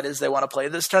idea how it is they want to play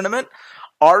this tournament,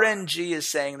 RNG is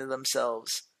saying to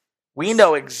themselves, we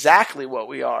know exactly what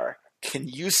we are. Can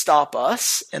you stop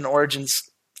us? And Origin's,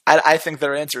 I think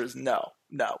their answer is no.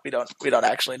 No, we don't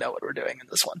actually know what we're doing in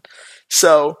this one.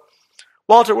 So,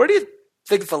 Walter, where do you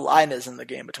think the line is in the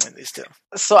game between these two?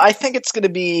 So I think it's going to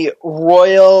be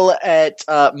Royal at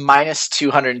minus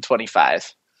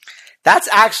 225. That's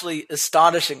actually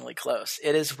astonishingly close.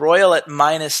 It is Royal at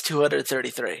minus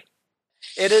 233.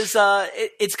 It is.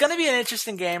 It's going to be an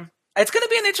interesting game. It's going to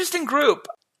be an interesting group.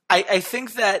 I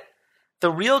think that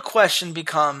the real question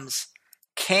becomes,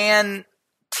 can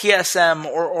TSM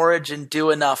or Origin do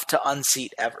enough to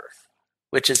unseat Ever,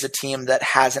 which is a team that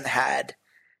hasn't had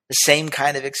the same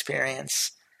kind of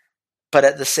experience, but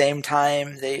at the same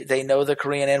time, they know the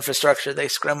Korean infrastructure. They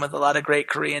scrim with a lot of great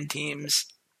Korean teams.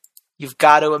 You've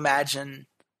got to imagine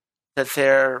that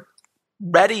they're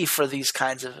ready for these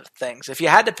kinds of things. If you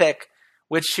had to pick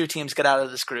which 2 teams get out of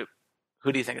this group,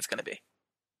 who do you think it's going to be?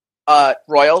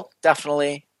 Royal,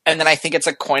 definitely. And then I think it's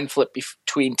a coin flip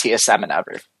between TSM and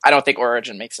Ever. I don't think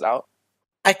Origin makes it out.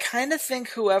 I kind of think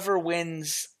whoever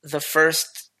wins the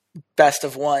first best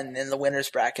of one in the winner's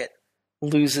bracket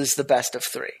loses the best of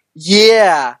three.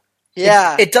 Yeah.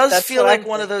 Yeah. It does feel like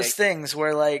one of those things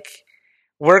where, like,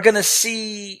 we're going to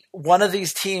see one of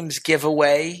these teams give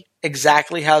away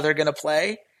exactly how they're going to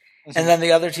play, and then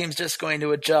the other team's just going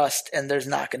to adjust, and there's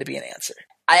not going to be an answer.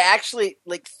 I actually,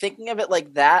 like, thinking of it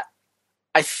like that,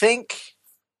 I think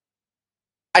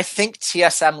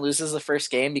TSM loses the first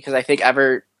game because I think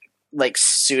Ever, like,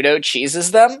 pseudo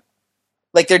cheeses them.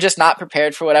 Like, they're just not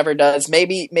prepared for whatever does.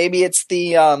 Maybe it's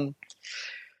the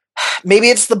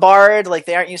Bard. Like,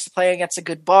 they aren't used to playing against a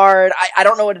good Bard. I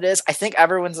don't know what it is. I think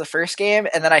Ever wins the first game,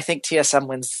 and then I think TSM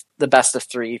wins the best of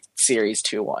three series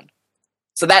 2-1.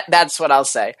 So that's what I'll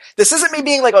say. This isn't me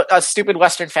being like a stupid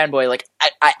Western fanboy. Like,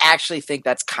 I actually think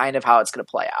that's kind of how it's going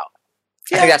to play out.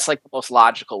 Yeah. I think that's like the most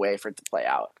logical way for it to play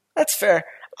out. That's fair.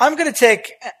 I'm going to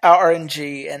take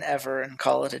RNG and Ever and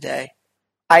call it a day.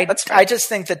 I just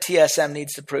think that TSM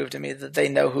needs to prove to me that they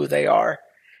know who they are.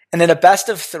 And in a best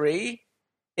of three,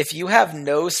 if you have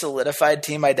no solidified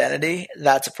team identity,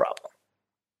 that's a problem.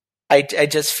 I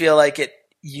just feel like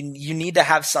you need to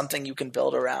have something you can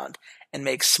build around and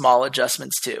make small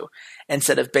adjustments to,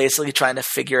 instead of basically trying to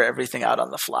figure everything out on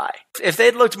the fly. If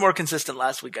they'd looked more consistent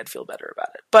last week, I'd feel better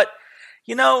about it. But,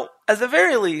 at the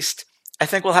very least, I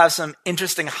think we'll have some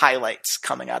interesting highlights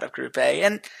coming out of Group A.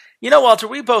 And, Walter,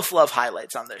 we both love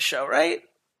highlights on this show, right?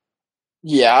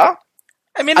 Yeah.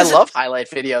 I mean, I love highlight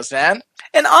videos, man.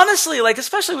 And honestly, like,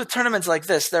 especially with tournaments like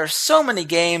this, there are so many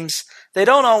games. They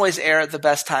don't always air at the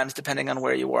best times depending on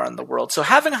where you are in the world. So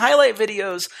having highlight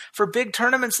videos for big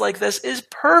tournaments like this is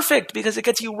perfect because it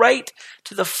gets you right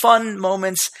to the fun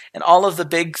moments and all of the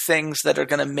big things that are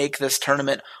going to make this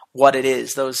tournament what it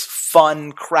is. Those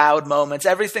fun crowd moments,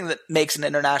 everything that makes an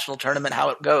international tournament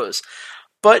how it goes.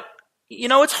 But,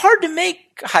 it's hard to make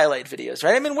highlight videos,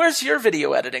 right? I mean, where's your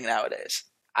video editing nowadays?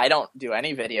 I don't do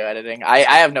any video editing. I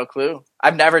have no clue.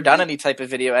 I've never done any type of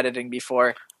video editing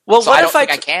before. Well, so I don't think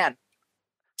I can.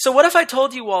 So what if I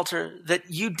told you, Walter, that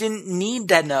you didn't need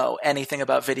to know anything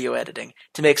about video editing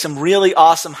to make some really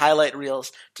awesome highlight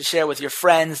reels to share with your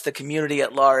friends, the community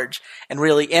at large, and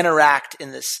really interact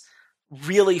in this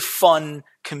really fun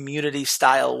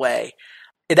community-style way?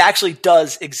 It actually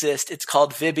does exist. It's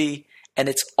called Vibby. And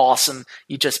it's awesome.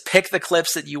 You just pick the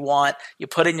clips that you want, you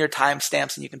put in your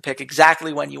timestamps, and you can pick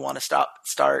exactly when you want to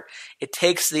start. It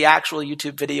takes the actual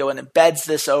YouTube video and embeds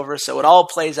this over so it all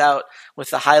plays out with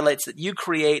the highlights that you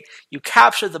create. You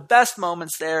capture the best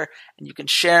moments there, and you can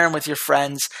share them with your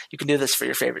friends. You can do this for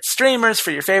your favorite streamers,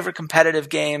 for your favorite competitive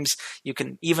games. You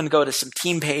can even go to some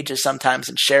team pages sometimes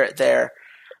and share it there.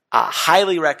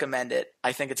 Highly recommend it.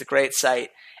 I think it's a great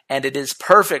site, and it is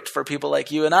perfect for people like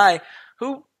you and I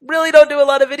who really don't do a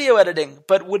lot of video editing,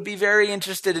 but would be very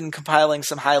interested in compiling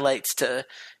some highlights to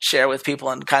share with people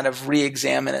and kind of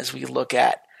re-examine as we look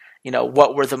at,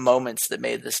 what were the moments that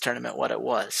made this tournament what it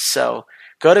was. So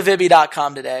go to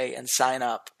Vibby.com today and sign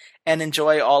up and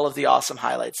enjoy all of the awesome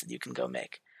highlights that you can go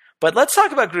make. But let's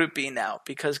talk about Group B now,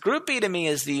 because Group B to me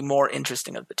is the more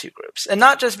interesting of the two groups. And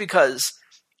not just because,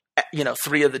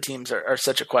 three of the teams are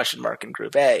such a question mark in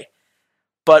Group A,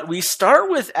 but we start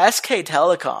with SK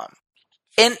Telecom.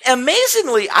 And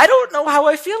amazingly, I don't know how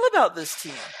I feel about this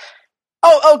team.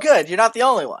 Oh, good. You're not the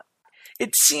only one.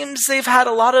 It seems they've had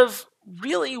a lot of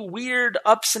really weird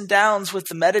ups and downs with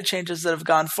the meta changes that have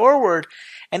gone forward.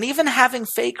 And even having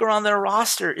Faker on their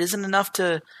roster isn't enough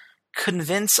to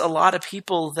convince a lot of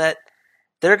people that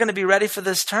they're going to be ready for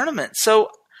this tournament. So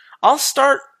I'll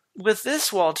start with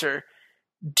this, Walter.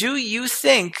 Do you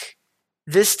think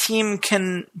this team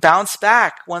can bounce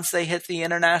back once they hit the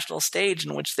international stage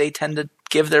in which they tend to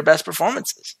give their best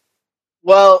performances?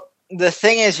 Well, the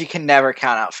thing is, you can never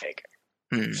count out Faker.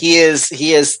 He is,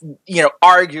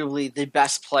 arguably the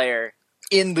best player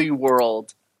in the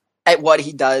world at what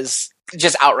he does,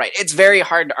 just outright. It's very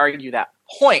hard to argue that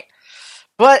point.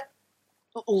 But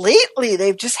lately,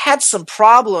 they've just had some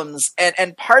problems,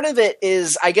 and part of it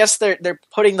is, I guess they're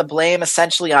putting the blame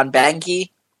essentially on Bengi,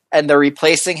 and they're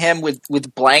replacing him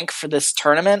with Blank for this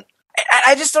tournament.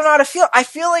 I just don't know how to feel. I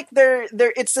feel like they're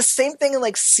it's the same thing in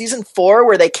like season 4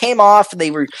 where they came off and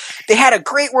they had a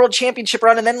great world championship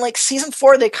run, and then like season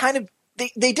 4 they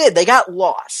got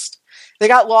lost.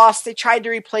 They tried to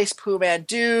replace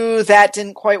Pumandu. That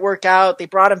didn't quite work out. They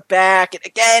brought him back, and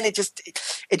again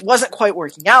it wasn't quite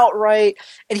working out right.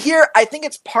 And here I think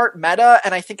it's part meta,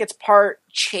 and I think it's part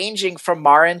changing from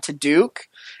Marin to Duke,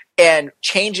 and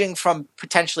changing from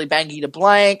potentially Bengi to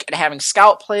Blank, and having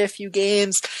Scout play a few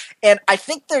games. And I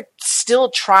think they're still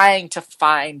trying to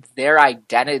find their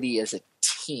identity as a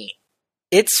team.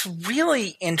 It's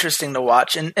really interesting to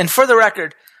watch. And for the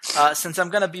record, since I'm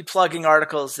going to be plugging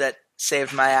articles that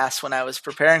saved my ass when I was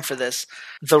preparing for this,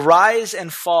 The Rise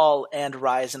and Fall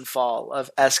of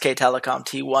SK Telecom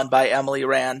T1 by Emily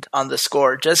Rand on The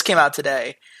Score just came out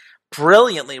today.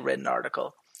 Brilliantly written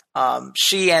article.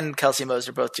 She and Kelsey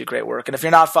Moser both do great work. And if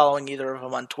you're not following either of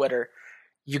them on Twitter,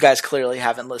 you guys clearly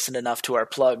haven't listened enough to our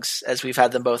plugs, as we've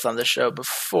had them both on the show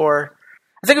before.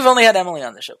 I think we've only had Emily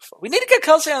on the show before. We need to get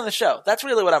Kelsey on the show. That's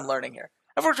really what I'm learning here.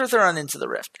 I've worked with her on Into the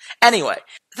Rift. Anyway,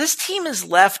 this team is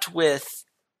left with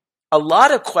a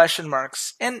lot of question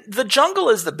marks, and the jungle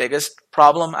is the biggest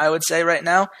problem, I would say, right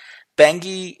now.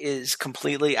 Bengi is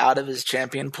completely out of his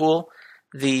champion pool.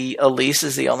 The Elise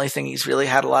is the only thing he's really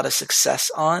had a lot of success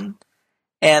on.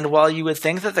 And while you would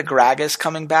think that the Gragas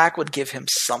coming back would give him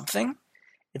something,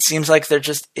 it seems like there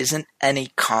just isn't any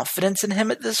confidence in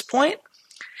him at this point.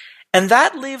 And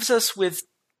that leaves us with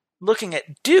looking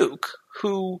at Duke,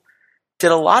 who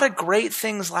did a lot of great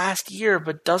things last year,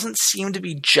 but doesn't seem to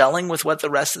be gelling with what the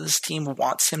rest of this team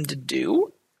wants him to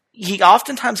do. He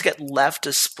oftentimes gets left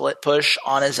to split push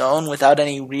on his own without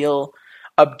any real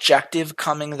objective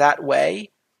coming that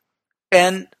way.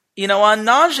 And, on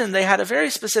Najin, they had a very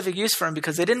specific use for him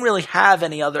because they didn't really have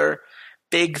any other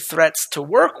big threats to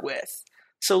work with.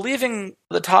 So leaving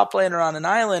the top laner on an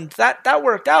island, that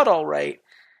worked out all right.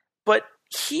 But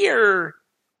here,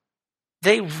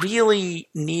 they really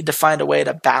need to find a way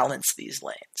to balance these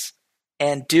lanes.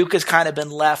 And Duke has kind of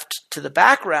been left to the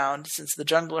background since the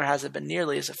jungler hasn't been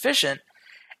nearly as efficient.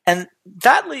 And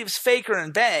that leaves Faker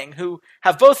and Bang, who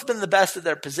have both been the best at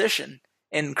their position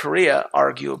in Korea,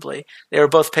 arguably. They were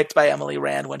both picked by Emily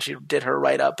Rand when she did her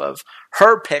write-up of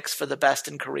her picks for the best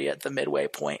in Korea at the midway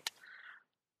point.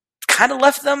 Kind of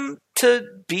left them to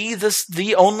be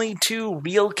the only two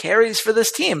real carries for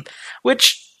this team,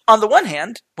 which, on the one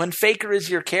hand, when Faker is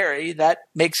your carry, that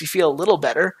makes you feel a little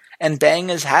better, and Bang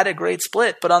has had a great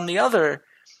split. But on the other,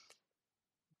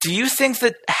 do you think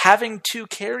that having two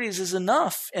carries is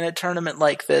enough in a tournament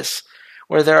like this,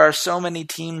 where there are so many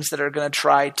teams that are going to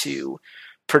try to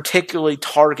particularly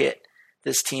target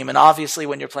this team? And obviously,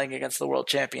 when you're playing against the world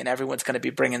champion, everyone's going to be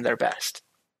bringing their best.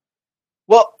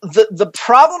 Well, the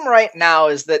problem right now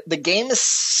is that the game is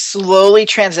slowly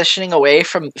transitioning away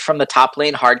from the top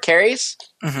lane hard carries.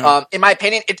 Mm-hmm. In my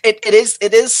opinion,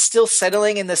 it is still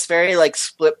settling in this very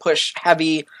split push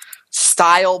heavy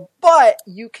style, but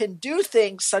you can do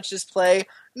things such as play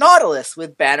Nautilus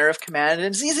with Banner of Command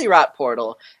and Zz'Rot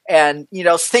Portal, and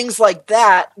things like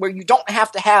that, where you don't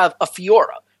have to have a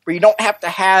Fiora, where you don't have to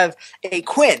have a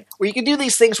Quinn, where you can do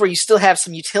these things where you still have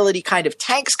some utility kind of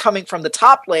tanks coming from the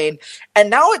top lane.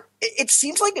 And now it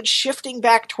seems like it's shifting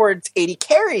back towards AD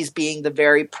carries being the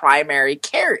very primary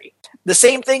carry. The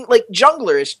same thing,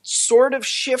 jungler is sort of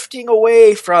shifting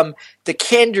away from the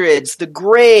Kindreds, the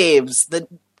Graves,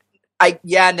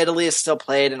 Nidalee is still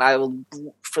played, and I will,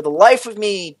 for the life of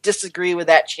me, disagree with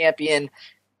that champion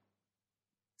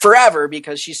forever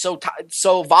because she's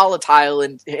so volatile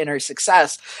in her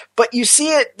success. But you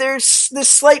see there's this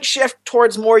slight shift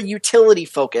towards more utility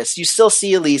focus. You still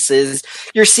see Elises,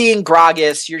 you're seeing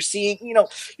Gragas, you're seeing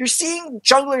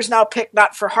junglers now picked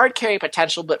not for hard carry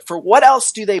potential, but for what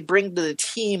else do they bring to the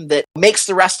team that makes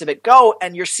the rest of it go.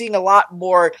 And you're seeing a lot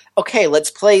more, okay,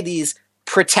 let's play these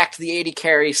protect the AD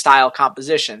carry style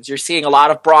compositions. You're seeing a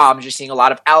lot of Brahms, you're seeing a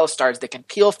lot of Alistars that can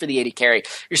peel for the AD carry.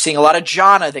 You're seeing a lot of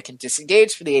Janna that can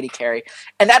disengage for the AD carry.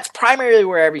 And that's primarily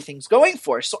where everything's going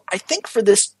for. So I think for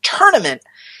this tournament,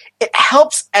 it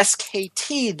helps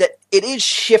SKT that it is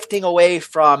shifting away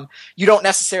from, you don't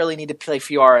necessarily need to play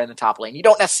Fiora in the top lane. You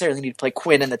don't necessarily need to play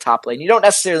Quinn in the top lane. You don't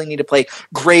necessarily need to play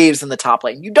Graves in the top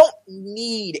lane. You don't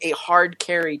need a hard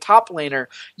carry top laner.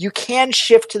 You can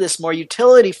shift to this more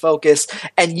utility focus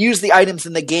and use the items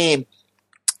in the game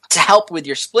to help with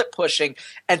your split pushing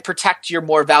and protect your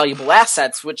more valuable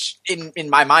assets, which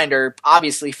in my mind are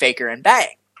obviously Faker and Bang,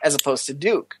 as opposed to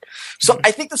Duke. So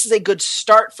I think this is a good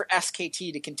start for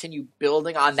SKT to continue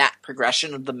building on that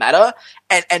progression of the meta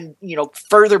and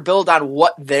further build on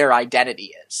what their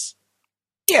identity is.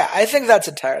 Yeah, I think that's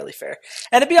entirely fair.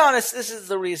 And to be honest, this is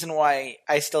the reason why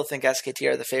I still think SKT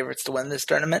are the favorites to win this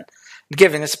tournament. I'm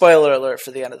giving a spoiler alert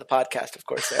for the end of the podcast, of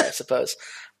course, there, I suppose.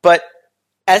 But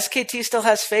SKT still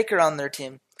has Faker on their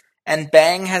team, and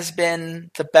Bang has been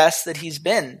the best that he's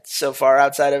been so far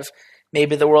outside of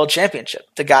maybe the World Championship.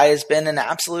 The guy has been an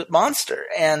absolute monster.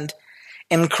 And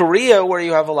in Korea, where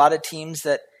you have a lot of teams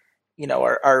that,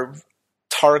 are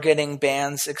targeting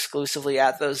bans exclusively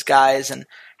at those guys and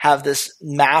have this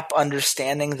map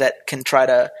understanding that can try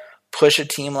to push a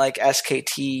team like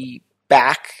SKT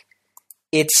back,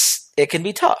 it can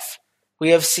be tough. We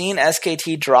have seen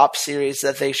SKT drop series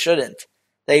that they shouldn't.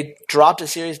 They dropped a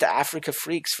series to Africa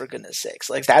Freaks, for goodness sakes.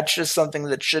 Like, that's just something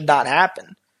that should not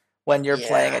happen when you're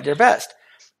playing at your best.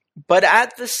 But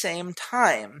at the same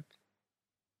time,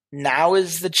 now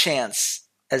is the chance,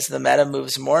 as the meta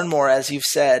moves more and more, as you've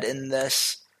said, in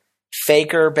this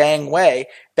Faker Bang way.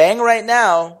 Bang right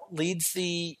now leads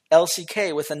the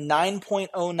LCK with a 9.09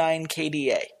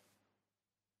 KDA.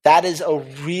 That is a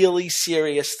really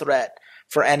serious threat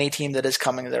for any team that is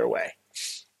coming their way.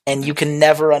 And you can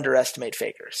never underestimate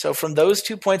Faker. So from those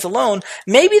 2 points alone,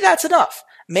 maybe that's enough.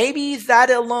 Maybe that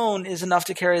alone is enough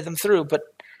to carry them through. But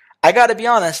I got to be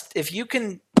honest, if you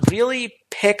can really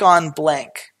pick on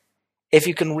Blank, if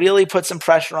you can really put some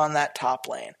pressure on that top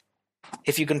lane,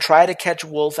 if you can try to catch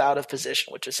Wolf out of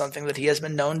position, which is something that he has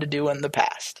been known to do in the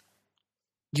past,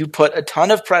 you put a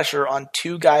ton of pressure on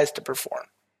two guys to perform.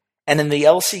 And in the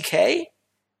LCK,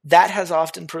 that has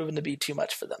often proven to be too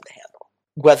much for them to handle.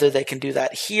 Whether they can do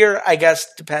that here, I guess,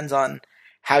 depends on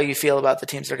how you feel about the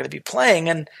teams they're going to be playing.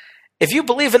 And if you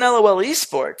believe in LOL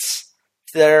Esports,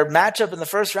 their matchup in the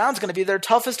first round is going to be their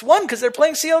toughest one because they're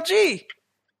playing CLG.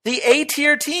 The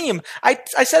A-tier team. I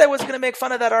said I wasn't going to make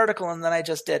fun of that article, and then I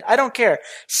just did. I don't care.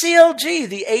 CLG,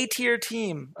 the A-tier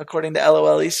team, according to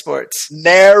LOL Esports.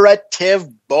 Narrative,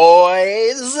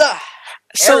 boys.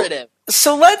 Narrative.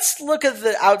 So let's look at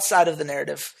the outside of the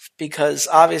narrative, because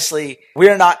obviously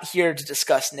we're not here to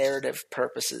discuss narrative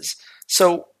purposes.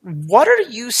 So what are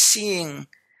you seeing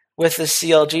with the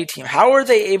CLG team? How are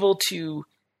they able to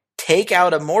take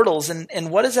out Immortals,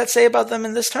 and what does that say about them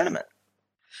in this tournament?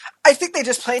 I think they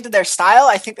just played into their style.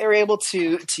 I think they were able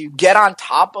to get on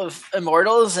top of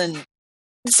Immortals, and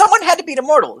someone had to beat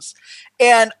Immortals.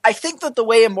 And I think that the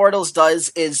way Immortals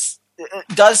does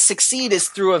succeed is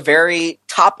through a very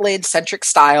top lane centric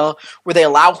style where they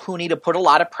allow Huni to put a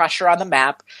lot of pressure on the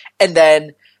map and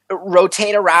then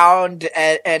rotate around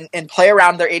and play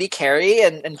around their AD carry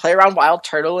and play around Wild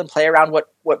Turtle and play around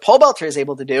what Pole Belter is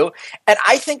able to do. And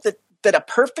I think that a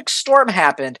perfect storm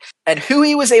happened and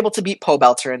Hui was able to beat Pole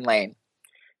Belter in lane.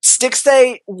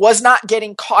 Stixxay was not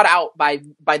getting caught out by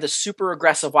the super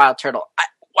aggressive Wild Turtle.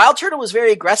 Wild Turtle was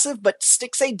very aggressive, but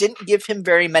Stixxay didn't give him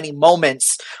very many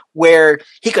moments where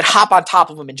he could hop on top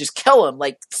of him and just kill him,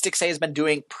 like Stixxay has been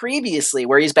doing previously,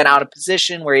 where he's been out of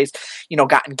position, where he's,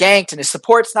 gotten ganked and his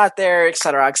support's not there, et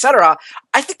cetera, et cetera.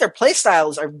 I think their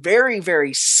playstyles are very,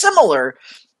 very similar.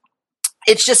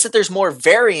 It's just that there's more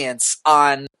variance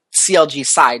on CLG's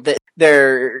side.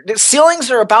 Their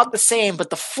ceilings are about the same, but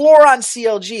the floor on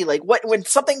CLG, like when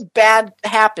something bad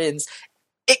happens,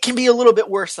 it can be a little bit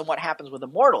worse than what happens with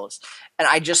Immortals. And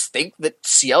I just think that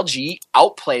CLG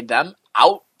outplayed them,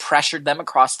 out-pressured them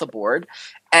across the board,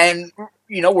 and,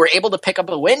 were able to pick up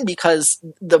a win because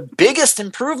the biggest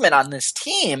improvement on this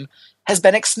team has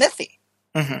been Xmithie.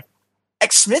 Mm-hmm.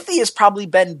 Xmithie has probably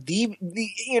been the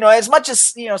as much as,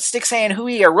 Stixxay and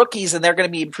Hui are rookies and they're going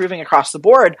to be improving across the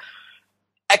board,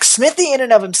 Xmithie in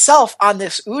and of himself on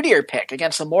this Udyr pick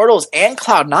against Immortals and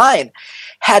Cloud9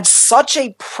 had such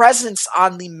a presence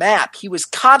on the map. He was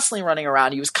constantly running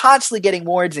around. He was constantly getting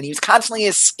wards and he was constantly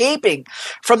escaping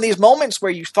from these moments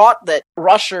where you thought that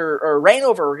Rush or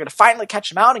Reignover were going to finally catch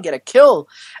him out and get a kill.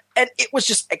 And it was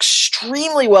just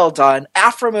extremely well done.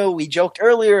 Aphromoo, we joked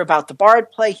earlier about the Bard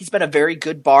play. He's been a very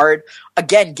good Bard.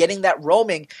 Again, getting that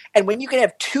roaming. And when you can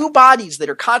have two bodies that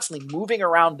are constantly moving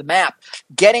around the map,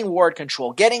 getting ward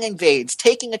control, getting invades,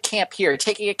 taking a camp here,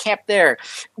 taking a camp there,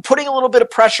 putting a little bit of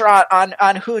pressure on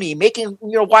Huni, making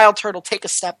Wild Turtle take a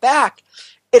step back,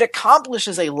 it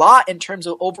accomplishes a lot in terms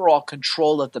of overall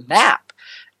control of the map.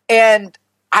 And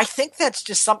I think that's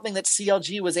just something that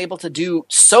CLG was able to do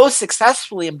so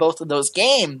successfully in both of those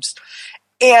games.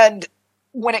 And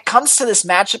when it comes to this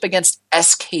matchup against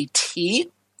SKT,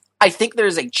 I think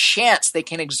there's a chance they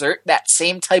can exert that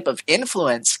same type of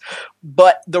influence.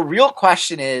 But the real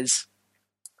question is,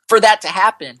 for that to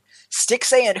happen,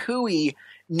 Stixxay and Hui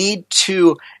need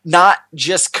to not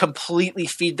just completely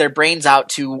feed their brains out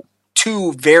to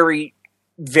two very,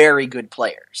 very good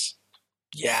players.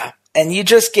 Yeah. And you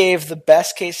just gave the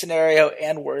best case scenario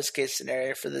and worst case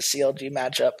scenario for the CLG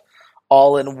matchup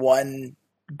all in one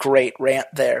great rant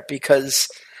there. Because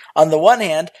on the one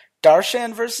hand,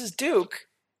 Darshan versus Duke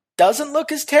doesn't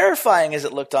look as terrifying as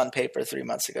it looked on paper 3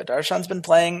 months ago. Darshan's been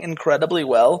playing incredibly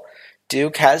well.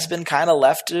 Duke has been kind of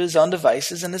left to his own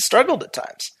devices and has struggled at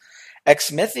times.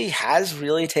 Xmithie has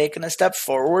really taken a step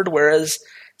forward, whereas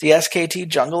the SKT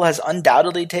jungle has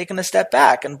undoubtedly taken a step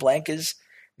back, and Blank is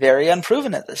very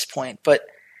unproven at this point. But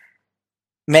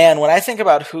man, when I think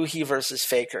about Hui versus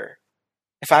Faker,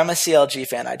 if I'm a CLG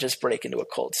fan, I just break into a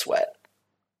cold sweat.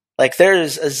 Like, there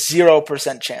is a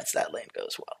 0% chance that lane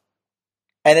goes well.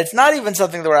 And it's not even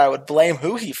something where I would blame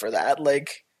Huhi for that.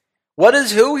 Like, what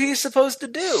is Huhi supposed to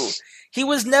do? He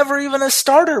was never even a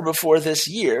starter before this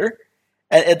year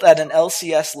at an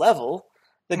LCS level.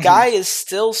 The guy is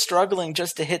still struggling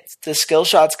just to hit the skill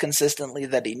shots consistently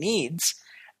that he needs,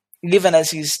 even as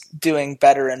he's doing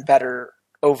better and better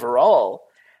overall.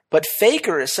 But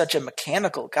Faker is such a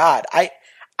mechanical god. I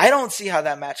don't see how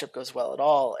that matchup goes well at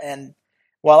all. And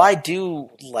while I do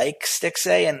like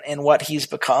Stixxay and what he's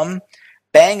become,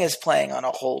 Bang is playing on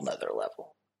a whole nother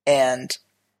level. And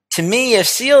to me, if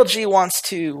CLG wants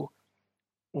to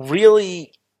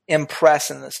really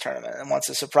impress in this tournament and wants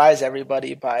to surprise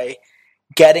everybody by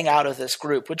getting out of this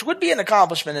group, which would be an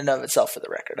accomplishment in and of itself for the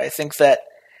record, I think that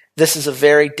this is a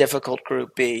very difficult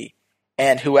Group B,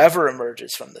 and whoever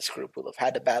emerges from this group will have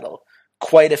had to battle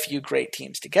quite a few great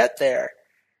teams to get there.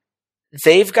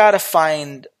 They've got to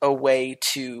find a way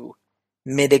to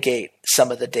mitigate some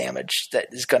of the damage that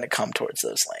is going to come towards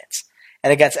those lanes.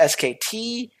 And against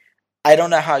SKT, I don't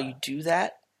know how you do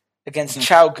that. Against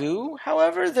ChiaoGu,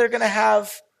 however, they're going to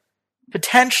have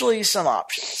potentially some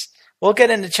options. We'll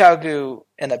get into ChiaoGu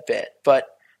in a bit, but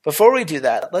before we do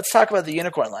that, let's talk about the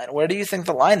Unicorn line. Where do you think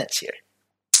the line is here?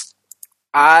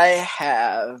 I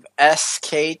have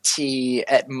SKT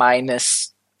at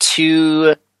minus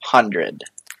 200.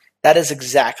 That is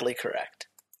exactly correct.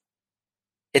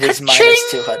 It is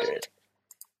minus 200,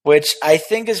 which I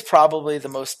think is probably the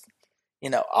most,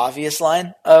 obvious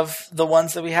line of the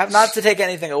ones that we have. Not to take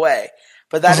anything away,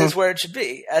 but that is where it should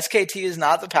be. SKT is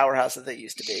not the powerhouse that they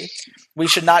used to be. We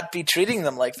should not be treating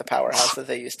them like the powerhouse that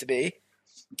they used to be.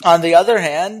 On the other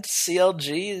hand,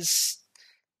 CLG is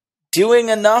doing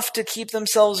enough to keep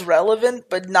themselves relevant,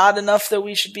 but not enough that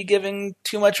we should be giving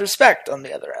too much respect on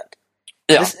the other end.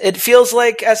 Yeah. It feels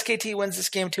like SKT wins this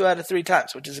game 2 out of 3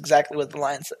 times, which is exactly what the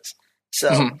line says.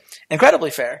 So,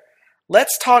 incredibly fair.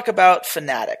 Let's talk about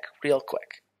Fnatic real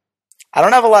quick. I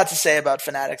don't have a lot to say about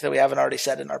Fnatic that we haven't already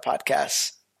said in our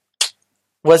podcasts.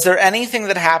 Was there anything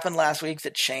that happened last week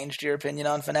that changed your opinion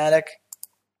on Fnatic?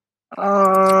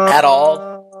 At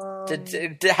all?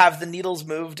 Did have the needles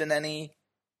moved in any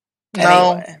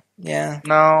way? Yeah.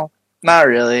 No, not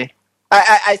really.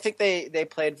 I think they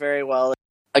played very well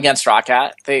against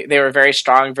Roccat. They were very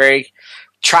strong,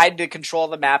 tried to control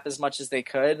the map as much as they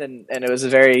could, and it was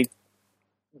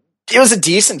a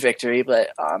decent victory, but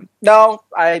no,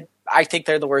 I think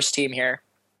they're the worst team here.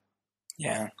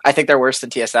 Yeah. I think they're worse than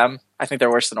TSM. I think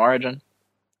they're worse than Origin.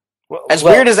 As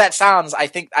weird as that sounds, I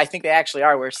think they actually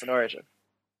are worse than Origin.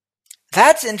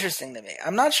 That's interesting to me.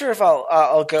 I'm not sure if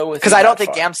I'll go with, because I don't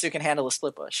think Gamsu can handle a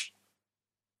split push.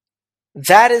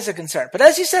 That is a concern. But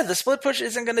as you said, the split push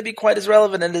isn't going to be quite as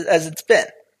relevant as it's been.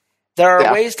 There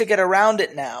are ways to get around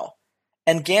it now.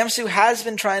 And Gamsu has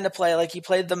been trying to play, like he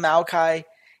played the Maokai,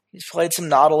 he's played some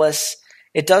Nautilus.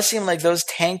 It does seem like those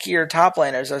tankier top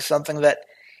laners are something that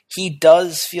he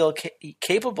does feel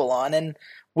capable on and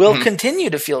will continue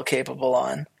to feel capable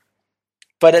on.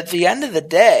 But at the end of the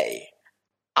day,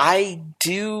 I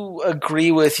do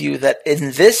agree with you that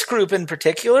in this group in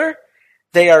particular,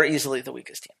 they are easily the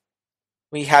weakest team.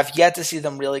 We have yet to see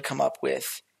them really come up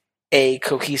with a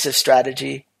cohesive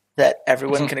strategy that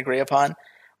everyone can agree upon.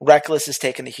 Rekkles has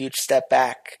taken a huge step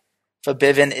back.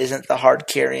 Fabivin isn't the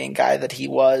hard-carrying guy that he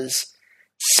was.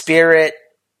 Spirit,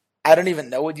 I don't even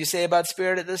know what you say about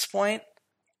Spirit at this point.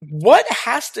 What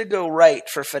has to go right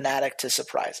for Fnatic to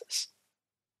surprise us?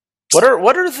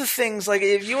 What are the things, like,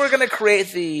 if you were going to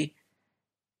create the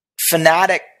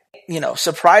Fnatic,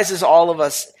 surprises all of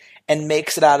us and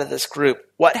makes it out of this group,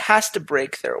 what has to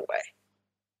break their way?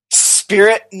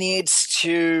 Spirit needs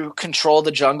to control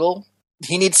the jungle.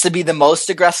 He needs to be the most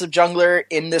aggressive jungler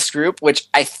in this group, which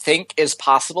I think is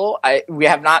possible. We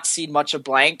have not seen much of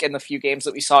Blank in the few games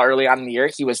that we saw early on in the year.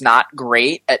 He was not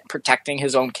great at protecting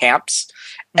his own camps.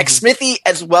 Xmithie,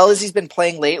 as well as he's been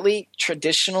playing lately,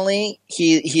 traditionally,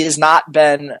 he has not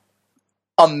been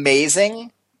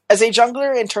amazing as a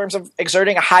jungler in terms of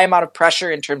exerting a high amount of pressure,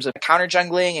 in terms of counter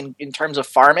jungling, and in terms of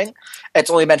farming. It's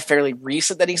only been fairly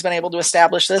recent that he's been able to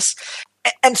establish this.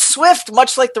 And Swift,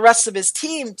 much like the rest of his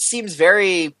team, seems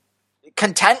very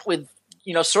content with,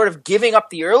 sort of giving up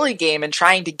the early game and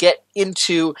trying to get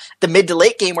into the mid to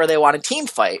late game where they want a team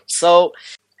fight. So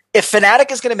if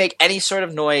Fnatic is going to make any sort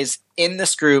of noise in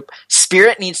this group,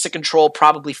 Spirit needs to control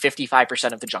probably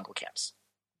 55% of the jungle camps.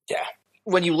 Yeah.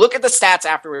 When you look at the stats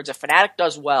afterwards, if Fnatic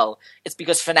does well, it's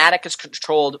because Fnatic has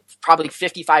controlled probably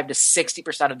 55 to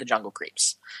 60% of the jungle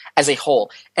creeps as a whole.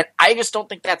 And I just don't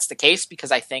think that's the case,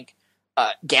 because I think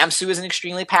Gamsu is an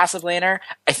extremely passive laner.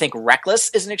 I think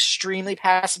Rekkles is an extremely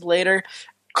passive laner.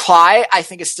 Klai, I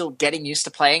think, is still getting used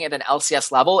to playing at an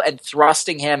LCS level, and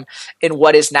thrusting him in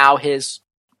what is now his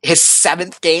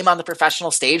 7th game on the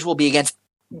professional stage will be against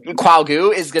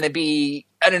Kwao is going to be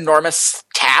an enormous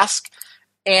task.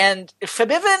 And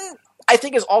Febiven, I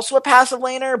think, is also a passive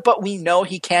laner, but we know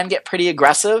he can get pretty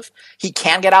aggressive. He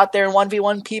can get out there and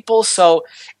 1v1 people, so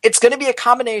it's going to be a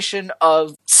combination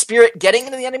of Spirit getting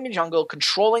into the enemy jungle,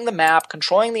 controlling the map,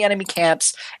 controlling the enemy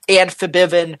camps, and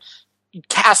Febiven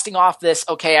casting off this,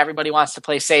 okay, everybody wants to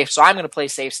play safe, so I'm going to play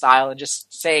safe style, and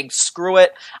just saying, screw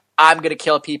it, I'm going to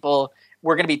kill people.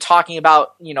 We're going to be talking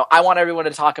about, I want everyone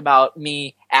to talk about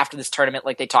me after this tournament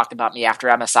like they talked about me after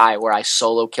MSI, where I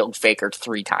solo killed Faker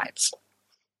 3 times.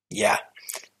 Yeah,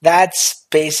 that's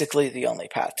basically the only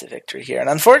path to victory here. And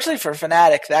unfortunately for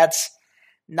Fnatic, that's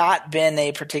not been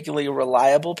a particularly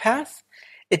reliable path.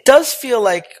 It does feel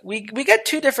like we get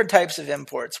 2 different types of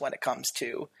imports when it comes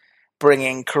to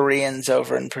bringing Koreans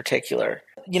over in particular.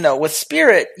 With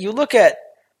Spirit, you look at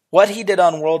what he did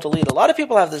on World Elite. A lot of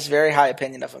people have this very high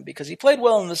opinion of him because he played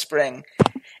well in the spring,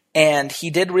 and he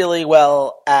did really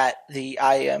well at the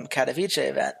IEM Katowice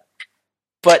event.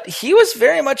 But he was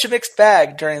very much a mixed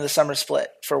bag during the summer split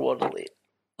for World Elite.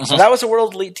 Mm-hmm. So that was a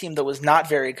World Elite team that was not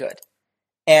very good.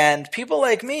 And people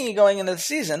like me going into the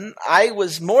season, I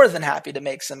was more than happy to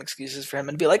make some excuses for him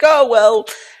and be like, oh, well,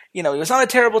 he was on a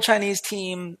terrible Chinese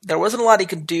team. There wasn't a lot he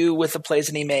could do with the plays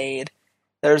that he made.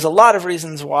 There's a lot of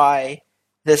reasons why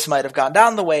this might have gone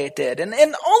down the way it did.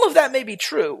 And all of that may be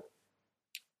true.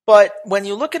 But when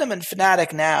you look at him in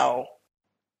Fnatic now,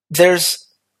 there's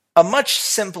a much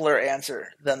simpler answer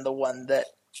than the one that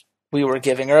we were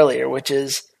giving earlier, which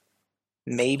is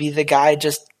maybe the guy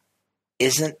just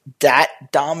isn't that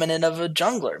dominant of a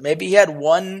jungler. Maybe he had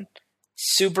one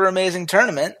super amazing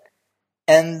tournament,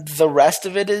 and the rest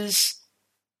of it is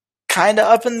kind of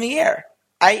up in the air.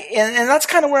 And that's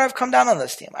kind of where I've come down on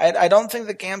this team. I don't think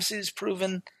that Gamsu's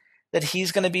proven that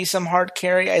he's going to be some hard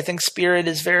carry. I think Spirit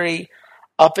is very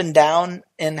up and down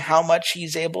in how much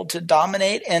he's able to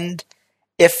dominate. And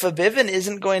if Febiven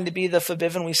isn't going to be the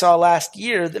Febiven we saw last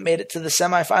year that made it to the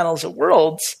semifinals at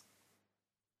Worlds,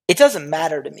 it doesn't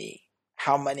matter to me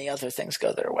how many other things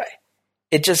go their way.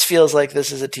 It just feels like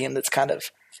this is a team that's kind of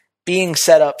being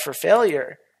set up for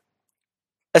failure,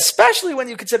 especially when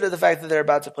you consider the fact that they're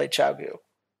about to play ChiaoGu,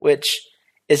 which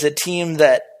is a team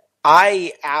that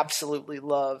I absolutely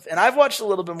love. And I've watched a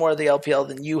little bit more of the LPL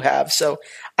than you have, so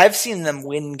I've seen them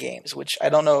win games, which I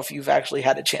don't know if you've actually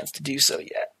had a chance to do so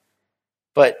yet.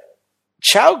 But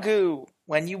ChiaoGu,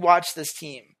 when you watch this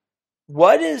team,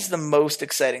 what is the most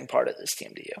exciting part of this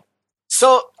team to you?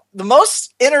 So the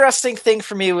most interesting thing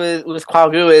for me with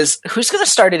ChiaoGu is who's going to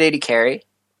start at AD carry?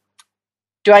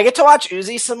 Do I get to watch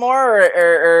Uzi some more,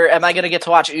 or am I going to get to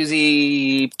watch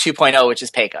Uzi 2.0, which is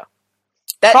Peiko?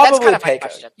 Probably that's kind of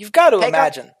Peiko. You've got to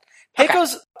imagine.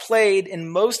 Peiko's played in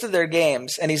most of their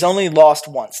games, and he's only lost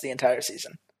once the entire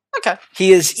season. Okay.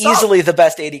 He is easily the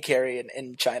best AD carry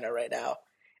in China right now.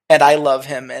 And I love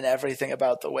him and everything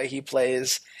about the way he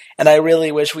plays. And I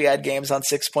really wish we had games on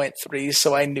 6.3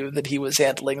 so I knew that he was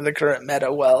handling the current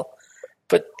meta well.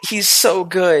 But he's so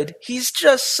good. He's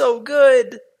just so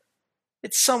good.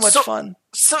 It's so much fun.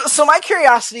 So my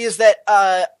curiosity is that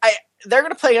they're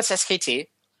going to play against SKT,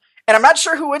 and I'm not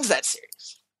sure who wins that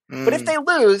series. But if they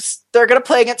lose, they're going to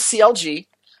play against CLG,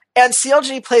 and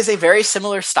CLG plays a very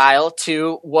similar style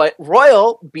to what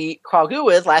Royal beat ChiaoGu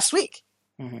with last week.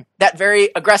 Mm-hmm. That very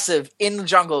aggressive, in the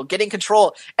jungle, getting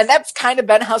control, and that's kind of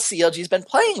been how CLG's been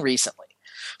playing recently.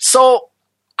 So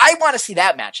I want to see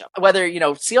that matchup. Whether,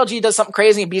 CLG does something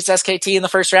crazy and beats SKT in the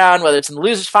first round, whether it's in the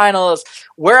losers finals,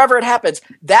 wherever it happens,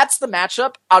 that's the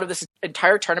matchup out of this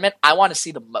entire tournament I want to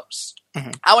see the most.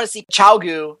 Mm-hmm. I want to see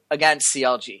ChiaoGu against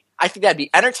CLG. I think that'd be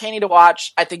entertaining to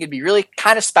watch. I think it'd be really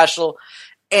kind of special.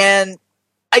 And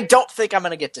I don't think I'm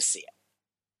going to get to see it.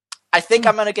 I think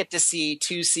I'm going to get to see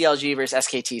 2 CLG versus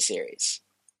SKT series.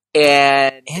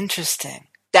 And interesting.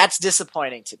 That's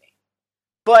disappointing to me.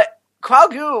 But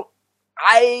ChiaoGu,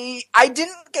 I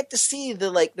didn't get to see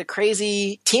the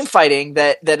crazy team fighting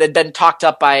that had been talked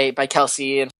up by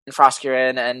Kelsey and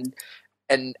Froskuren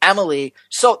and Emily.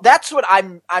 So that's what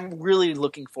I'm really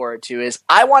looking forward to. Is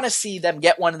I want to see them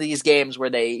get one of these games where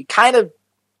they kind of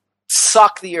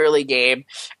suck the early game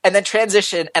and then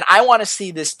transition, and I want to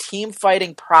see this team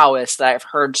fighting prowess that I've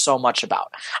heard so much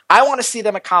about. I want to see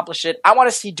them accomplish it. I want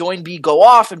to see Doinb go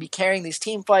off and be carrying these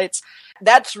team fights.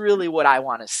 That's really what I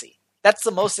want to see. That's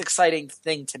the most exciting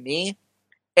thing to me.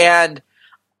 And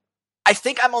I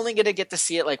think I'm only going to get to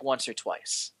see it once or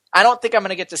twice. I don't think I'm going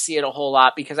to get to see it a whole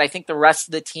lot because I think the rest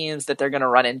of the teams that they're going to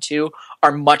run into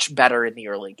are much better in the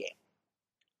early game.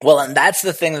 Well, and that's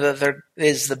the thing that there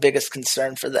is the biggest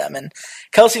concern for them. And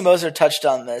Kelsey Moser touched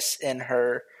on this in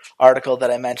her article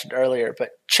that I mentioned earlier, but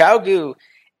Chaogu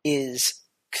is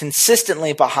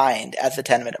consistently behind at the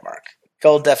 10-minute mark.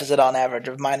 Goal deficit on average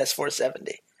of minus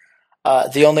 470.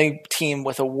 The only team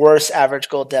with a worse average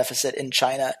goal deficit in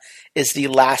China is the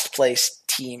last place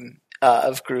team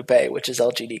of Group A, which is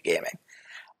LGD Gaming.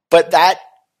 But that,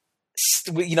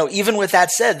 even with that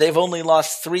said, they've only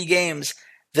lost 3 games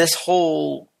this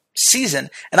whole season.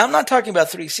 And I'm not talking about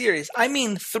 3 series. I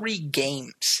mean 3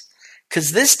 games.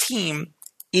 Because this team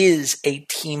is a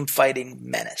team-fighting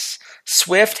menace.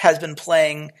 Swift has been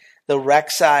playing the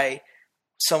Rek'Sai,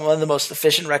 some of the most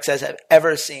efficient Rek'Sais I've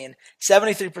ever seen.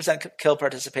 73% kill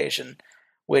participation,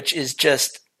 which is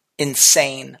just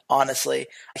insane, honestly.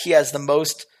 He has the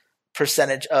most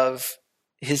percentage of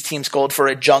his team's gold for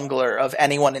a jungler of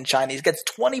anyone in China. He gets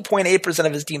 20.8%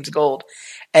 of his team's gold,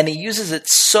 and he uses it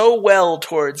so well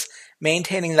towards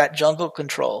maintaining that jungle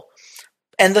control.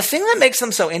 And the thing that makes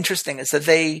them so interesting is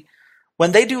that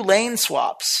when they do lane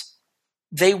swaps,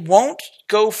 they won't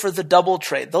go for the double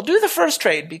trade. They'll do the first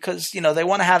trade because, they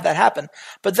want to have that happen.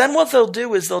 But then what they'll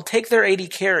do is they'll take their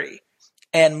AD carry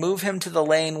and move him to the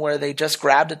lane where they just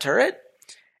grabbed a turret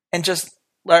and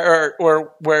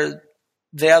or where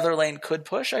the other lane could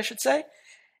push, I should say.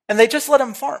 And they just let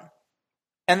him farm.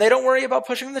 And they don't worry about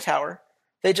pushing the tower.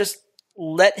 They just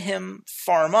let him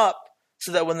farm up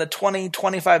so that when the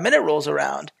 20-25 minute rolls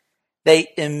around, they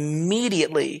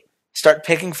immediately start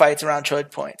picking fights around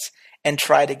choke points and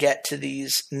try to get to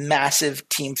these massive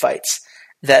team fights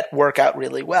that work out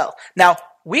really well. Now,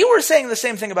 we were saying the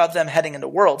same thing about them heading into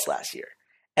Worlds last year.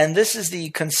 And this is the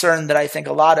concern that I think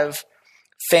a lot of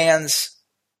fans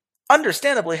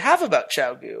understandably have about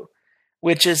Chaogu,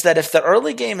 which is that if the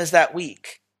early game is that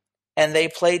weak and they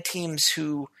play teams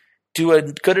who do a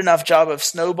good enough job of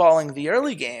snowballing the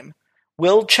early game,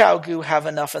 will Chaogu have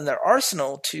enough in their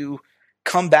arsenal to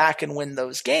come back and win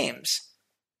those games?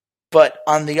 But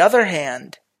on the other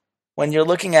hand, when you're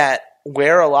looking at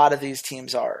where a lot of these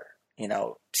teams are,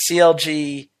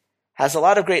 CLG has a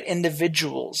lot of great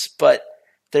individuals, but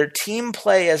their team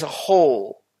play as a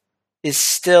whole is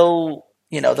still,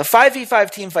 the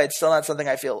 5v5 team fight is still not something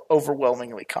I feel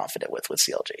overwhelmingly confident with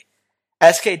CLG.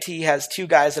 SKT has 2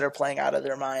 guys that are playing out of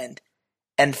their mind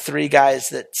and 3 guys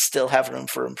that still have room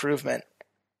for improvement.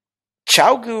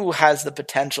 Chaogu has the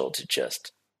potential to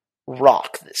just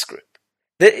rock this group.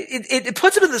 It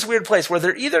puts them in this weird place where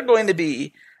they're either going to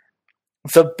be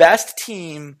the best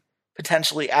team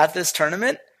potentially at this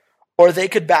tournament, or they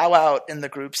could bow out in the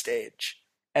group stage.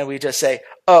 And we just say,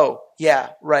 oh, yeah,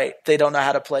 right, they don't know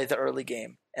how to play the early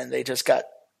game, and they just got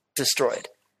destroyed.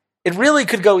 It really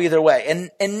could go either way,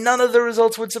 and none of the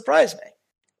results would surprise me.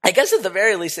 I guess at the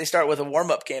very least they start with a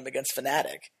warm-up game against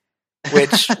Fnatic,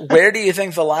 which, where do you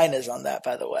think the line is on that,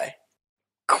 by the way?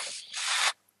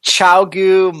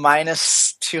 Chaogu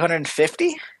minus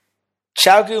 250?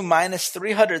 Chaogu minus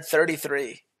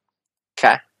 333.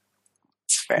 Okay.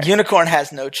 That's fair. Unicorn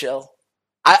has no chill.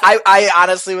 I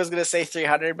honestly was going to say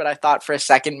 300, but I thought for a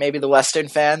second maybe the Western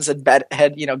fans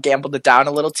had gambled it down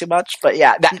a little too much. But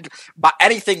yeah,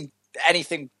 anything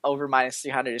over minus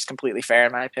 300 is completely fair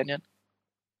in my opinion.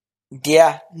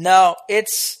 Yeah, no,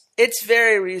 it's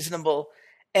very reasonable.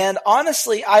 And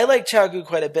honestly, I like Chaogu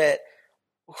quite a bit.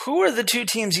 Who are the 2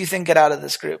 teams you think get out of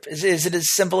this group? Is it as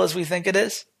simple as we think it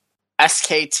is?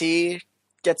 SKT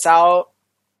gets out.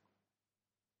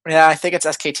 Yeah, I think it's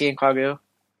SKT and Kwagu.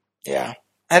 Yeah,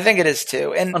 I think it is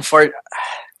too. And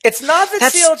it's not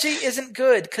that CLG isn't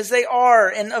good, because they are.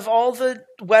 And of all the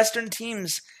Western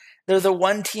teams, they're the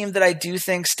one team that I do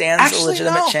think stands a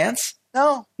legitimate chance.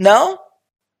 No?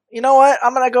 You know what?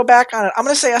 I'm going to go back on it. I'm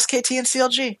going to say SKT and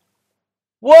CLG.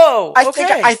 Whoa!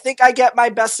 I think I get my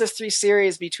best of 3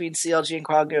 series between CLG and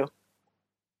Kwagu.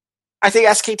 I think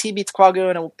SKT beats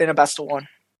Kwagu in a best of 1.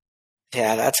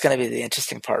 Yeah, that's going to be the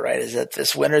interesting part, right? Is that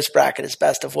this winner's bracket is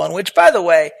best of 1, which, by the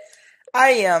way,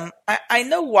 I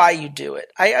know why you do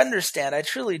it. I understand. I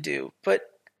truly do. But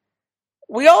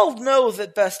we all know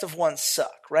that best of 1s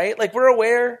suck, right? Like, we're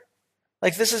aware.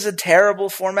 Like, this is a terrible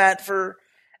format for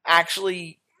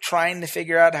actually trying to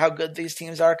figure out how good these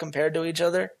teams are compared to each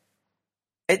other.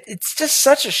 It's just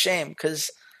such a shame, because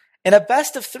in a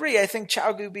best of 3, I think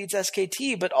Chaogu beats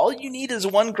SKT, but all you need is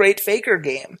one great Faker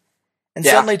game. And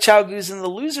suddenly Chaogu's in the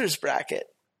loser's bracket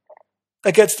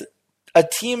against a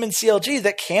team in CLG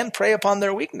that can prey upon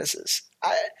their weaknesses.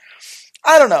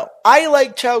 I don't know. I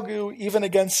like Chaogu even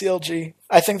against CLG.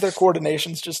 I think their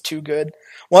coordination's just too good.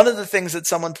 One of the things that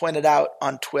someone pointed out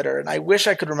on Twitter, and I wish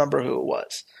I could remember who it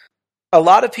was, a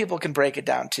lot of people can break it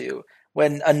down to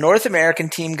when a North American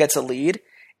team gets a lead,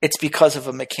 it's because of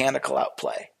a mechanical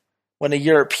outplay. When a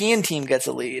European team gets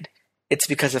a lead, it's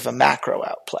because of a macro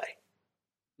outplay.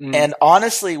 And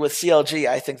honestly, with CLG,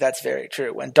 I think that's very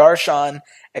true. When Darshan,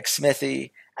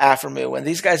 Xmithie, Aphromoo, when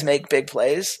these guys make big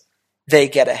plays, they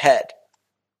get ahead.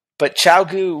 But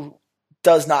ChiaoGu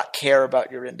does not care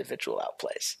about your individual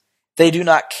outplays. They do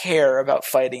not care about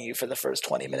fighting you for the first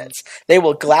 20 minutes. They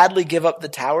will gladly give up the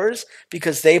towers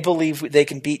because they believe they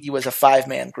can beat you as a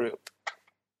 5-man group.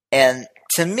 And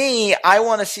to me, I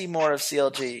want to see more of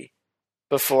CLG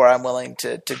before I'm willing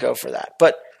to go for that.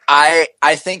 But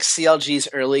I think CLG's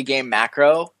early game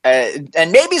macro,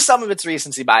 and maybe some of it's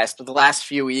recency bias, but the last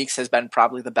few weeks has been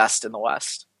probably the best in the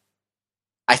West.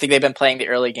 I think they've been playing the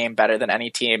early game better than any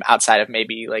team outside of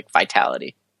maybe like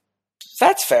Vitality.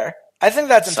 That's fair. I think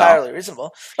that's entirely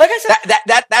reasonable. Like I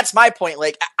said, that's my point.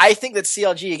 Like I think that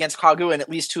CLG against KaGu in at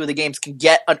least 2 of the games can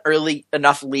get an early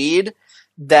enough lead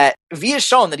that V has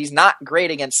shown that he's not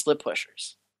great against split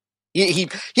pushers. He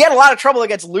had a lot of trouble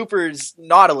against Looper's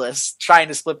Nautilus trying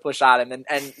to split push on him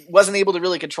and wasn't able to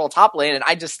really control top lane. And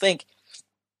I just think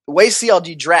the way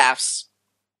CLG drafts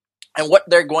and what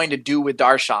they're going to do with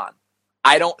Darshan,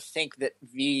 I don't think that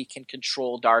V can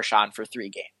control Darshan for 3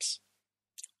 games.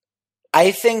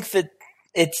 I think that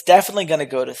it's definitely going to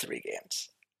go to 3 games.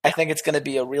 I think it's going to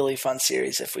be a really fun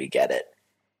series if we get it.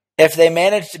 If they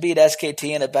manage to beat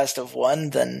SKT in a best of 1,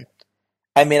 then,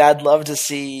 I mean, I'd love to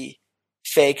see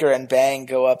Faker and Bang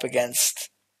go up against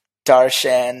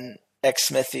Darshan,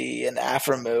 Xmithie, and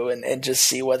Aphromoo and just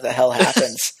see what the hell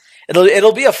happens.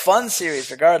 It'll be a fun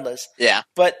series regardless. Yeah.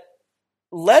 But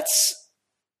let's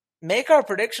make our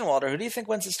prediction, Walter. Who do you think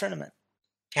wins this tournament?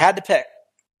 You had to pick.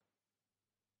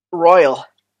 Royal.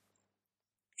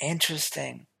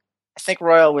 Interesting. I think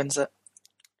Royal wins it.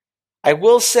 I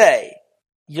will say,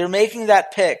 you're making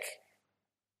that pick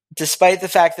despite the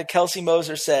fact that Kelsey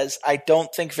Moser says, I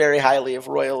don't think very highly of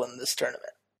Royal in this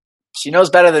tournament. She knows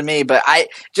better than me, but I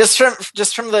just from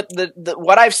the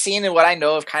what I've seen and what I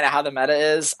know of kind of how the meta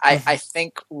is, I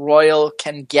think Royal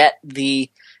can get the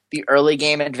early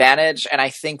game advantage, and I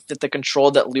think that the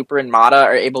control that Looper and Mata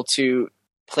are able to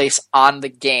place on the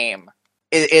game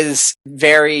is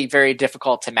very, very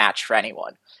difficult to match for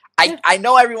anyone. I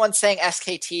know everyone's saying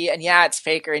SKT, and yeah, it's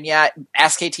Faker, and yeah,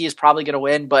 SKT is probably going to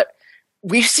win, but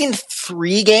we've seen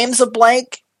 3 games of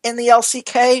Blank in the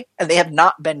LCK, and they have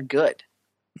not been good.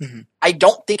 Mm-hmm. I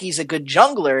don't think he's a good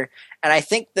jungler, and I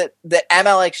think that the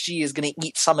MLXG is going to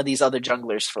eat some of these other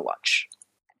junglers for lunch.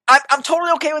 I'm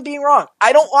totally okay with being wrong.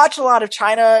 I don't watch a lot of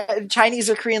Chinese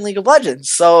or Korean League of Legends,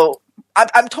 so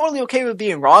I'm totally okay with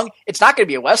being wrong. It's not going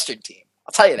to be a Western team.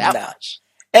 I'll tell you that much.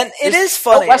 And it is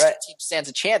funny, no Western right? team stands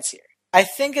a chance here. I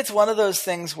think it's one of those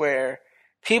things where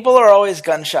people are always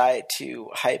gun-shy to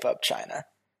hype up China,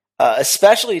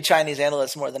 especially Chinese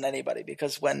analysts more than anybody,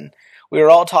 because when we were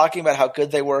all talking about how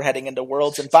good they were heading into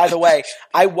Worlds, and by the way,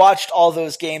 I watched all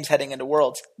those games heading into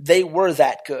Worlds. They were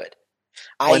that good.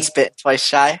 Once bit, twice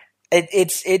shy.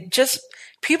 It just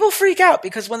people freak out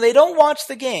because when they don't watch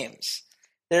the games,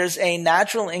 there's a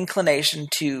natural inclination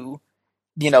to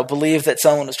believe that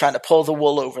someone was trying to pull the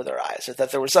wool over their eyes, or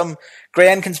that there was some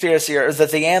grand conspiracy, or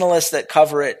that the analysts that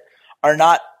cover it are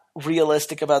not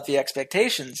realistic about the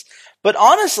expectations. But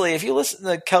honestly, if you listen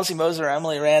to Kelsey Moser,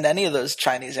 Emily Rand, any of those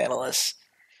Chinese analysts,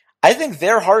 I think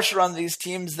they're harsher on these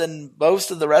teams than most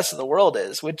of the rest of the world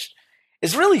is, which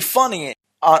is really funny,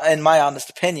 in my honest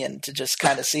opinion, to just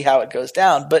kind of see how it goes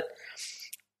down. But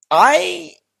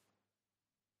I'm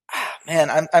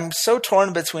so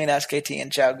torn between SKT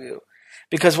and ChiaoGu.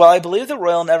 Because while I believe that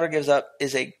Royal Never Gives Up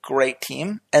is a great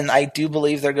team, and I do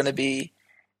believe they're going to be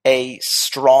a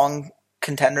strong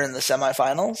contender in the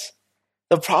semifinals,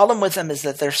 the problem with them is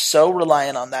that they're so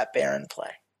reliant on that Baron play.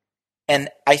 And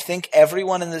I think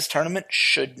everyone in this tournament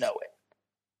should know it.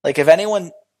 Like, if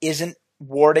anyone isn't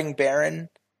warding Baron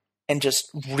and just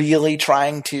really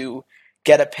trying to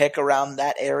get a pick around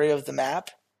that area of the map,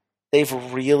 they've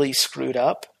really screwed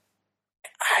up.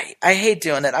 I hate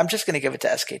doing it. I'm just going to give it to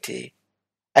SKT.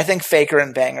 I think Faker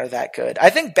and Bang are that good. I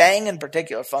think Bang in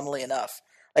particular, funnily enough,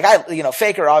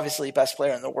 Faker obviously best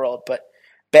player in the world, but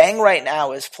Bang right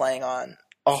now is playing on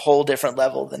a whole different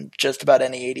level than just about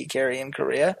any AD carry in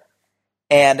Korea.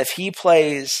 And if he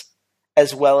plays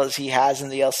as well as he has in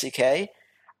the LCK,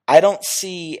 I don't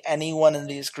see anyone in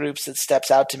these groups that steps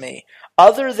out to me,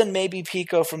 other than maybe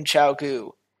Pico from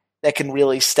ChiaoGu, that can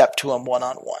really step to him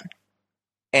one-on-one.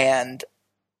 And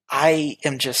I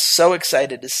am just so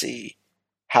excited to see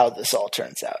how this all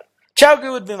turns out.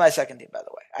 ChiaoGu would be my second team, by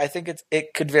the way. I think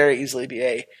it could very easily be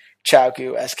a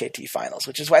ChiaoGu SKT finals,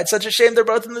 which is why it's such a shame they're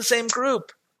both in the same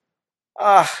group.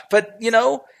 But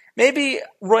maybe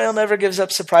Royal Never Gives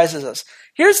Up surprises us.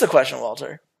 Here's the question,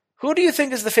 Walter. Who do you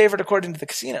think is the favorite according to the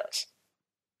casinos?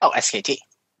 Oh, SKT.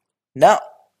 No.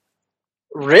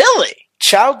 Really?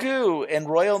 Chaogu and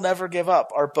Royal Never Give Up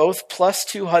are both plus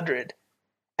 200.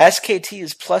 SKT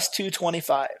is plus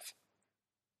 225.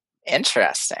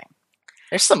 Interesting.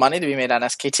 There's some money to be made on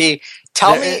SKT.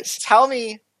 Tell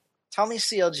me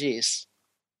CLGs.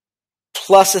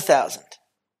 Plus 1,000.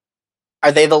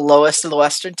 Are they the lowest of the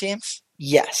Western teams?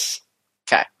 Yes.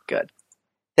 Okay, good.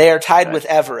 They are tied with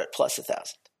Everett plus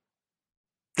 1,000.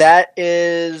 That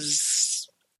is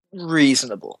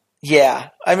reasonable. Yeah.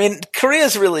 I mean,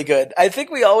 Korea's really good. I think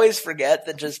we always forget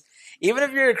that just, even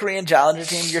if you're a Korean challenger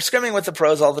team, you're scrimming with the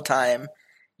pros all the time.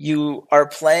 You are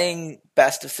playing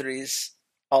best of threes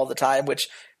all the time, which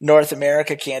North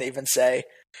America can't even say.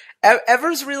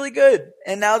 Ever's really good.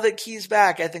 And now that Key's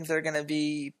back, I think they're going to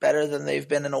be better than they've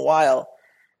been in a while.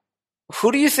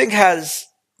 Who do you think has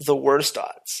the worst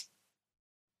odds?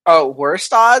 Oh,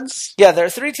 worst odds? Yeah, there are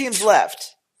 3 teams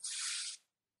left.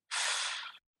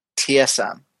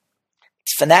 TSM.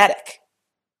 It's Fnatic.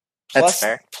 That's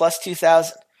fair. Plus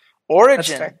 2,000.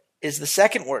 Origin is the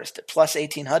second worst at plus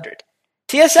 1,800.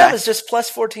 TSM is just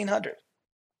plus 1,400.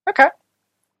 Okay.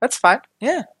 That's fine.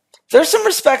 Yeah. There's some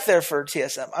respect there for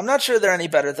TSM. I'm not sure they're any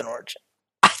better than Origin.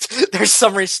 There's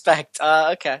some respect.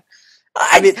 Okay.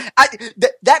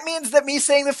 That means that me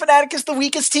saying the Fnatic is the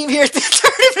weakest team here at the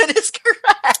tournament is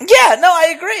correct. Yeah, no,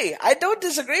 I agree. I don't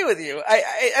disagree with you.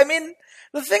 I mean,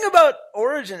 the thing about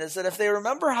Origin is that if they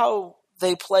remember how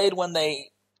they played when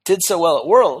they did so well at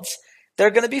Worlds,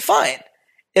 they're going to be fine.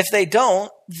 If they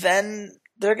don't, then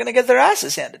they're going to get their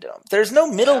asses handed to them. There's no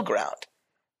middle ground.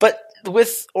 But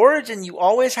with Origin, you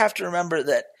always have to remember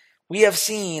that we have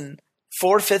seen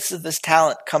 4/5 of this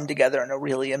talent come together in a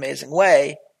really amazing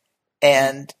way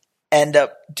and end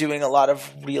up doing a lot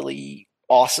of really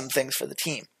awesome things for the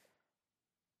team.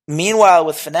 Meanwhile,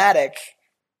 with Fnatic,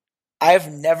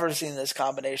 I've never seen this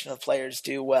combination of players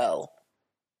do well.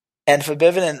 And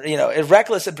Forbidden, and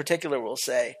Reckless in particular, will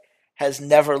say, has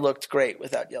never looked great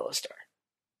without Yellowstar.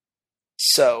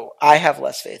 So I have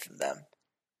less faith in them.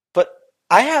 But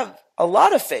I have a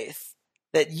lot of faith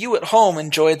that you at home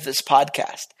enjoyed this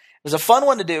podcast. It was a fun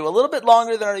one to do, a little bit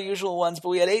longer than our usual ones, but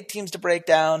we had 8 teams to break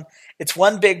down. It's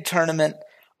one big tournament.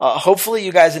 Hopefully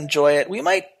you guys enjoy it. We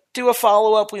might do a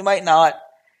follow-up, we might not.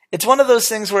 It's one of those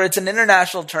things where it's an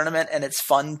international tournament and it's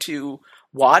fun to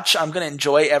watch. I'm going to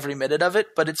enjoy every minute of it,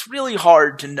 but it's really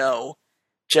hard to know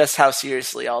just how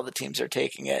seriously all the teams are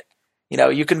taking it.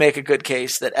 You can make a good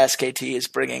case that SKT is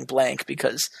bringing blank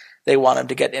because they want him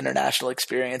to get international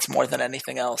experience more than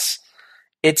anything else.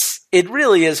 It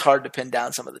really is hard to pin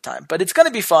down some of the time, but it's going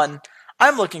to be fun.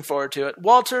 I'm looking forward to it.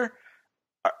 Walter,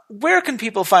 where can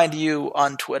people find you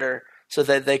on Twitter so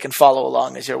that they can follow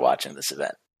along as you're watching this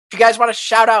event? If you guys want to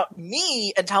shout out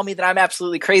me and tell me that I'm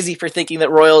absolutely crazy for thinking that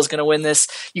Royal is going to win this,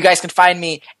 you guys can find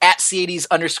me at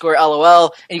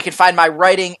C80s_LOL, and you can find my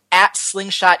writing at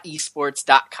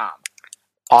slingshotesports.com.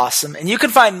 Awesome. And you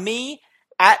can find me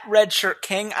at Redshirt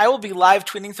King. I will be live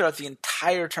tweeting throughout the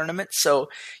entire tournament, so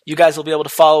you guys will be able to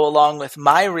follow along with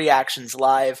my reactions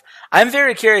live. I'm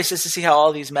very curious just to see how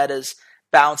all these metas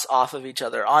bounce off of each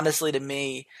other. Honestly, to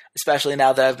me, especially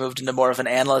now that I've moved into more of an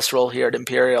analyst role here at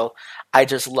Imperial, I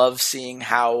just love seeing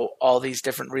how all these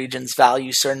different regions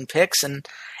value certain picks and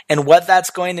what that's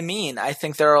going to mean. I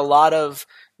think there are a lot of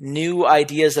new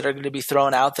ideas that are going to be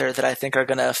thrown out there that I think are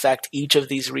going to affect each of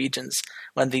these regions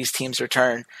when these teams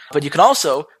return. But you can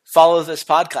also follow this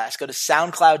podcast. Go to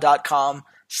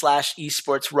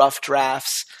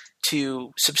soundcloud.com/esportsroughdrafts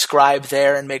to subscribe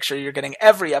there and make sure you're getting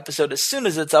every episode as soon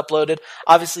as it's uploaded.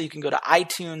 Obviously, you can go to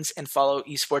iTunes and follow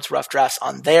Esports Rough Drafts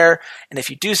on there. And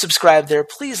if you do subscribe there,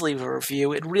 please leave a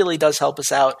review. It really does help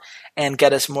us out and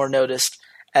get us more noticed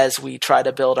as we try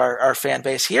to build our fan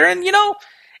base here. And,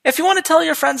 if you want to tell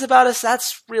your friends about us,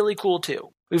 that's really cool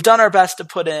too. We've done our best to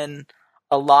put in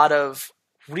a lot of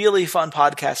really fun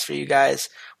podcasts for you guys.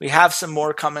 We have some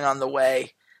more coming on the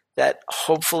way that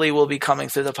hopefully will be coming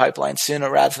through the pipeline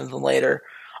sooner rather than later.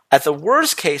 At the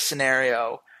worst case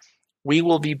scenario, we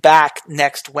will be back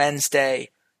next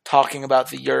Wednesday talking about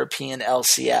the European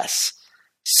LCS.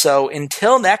 So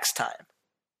until next time,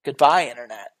 goodbye,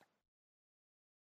 Internet.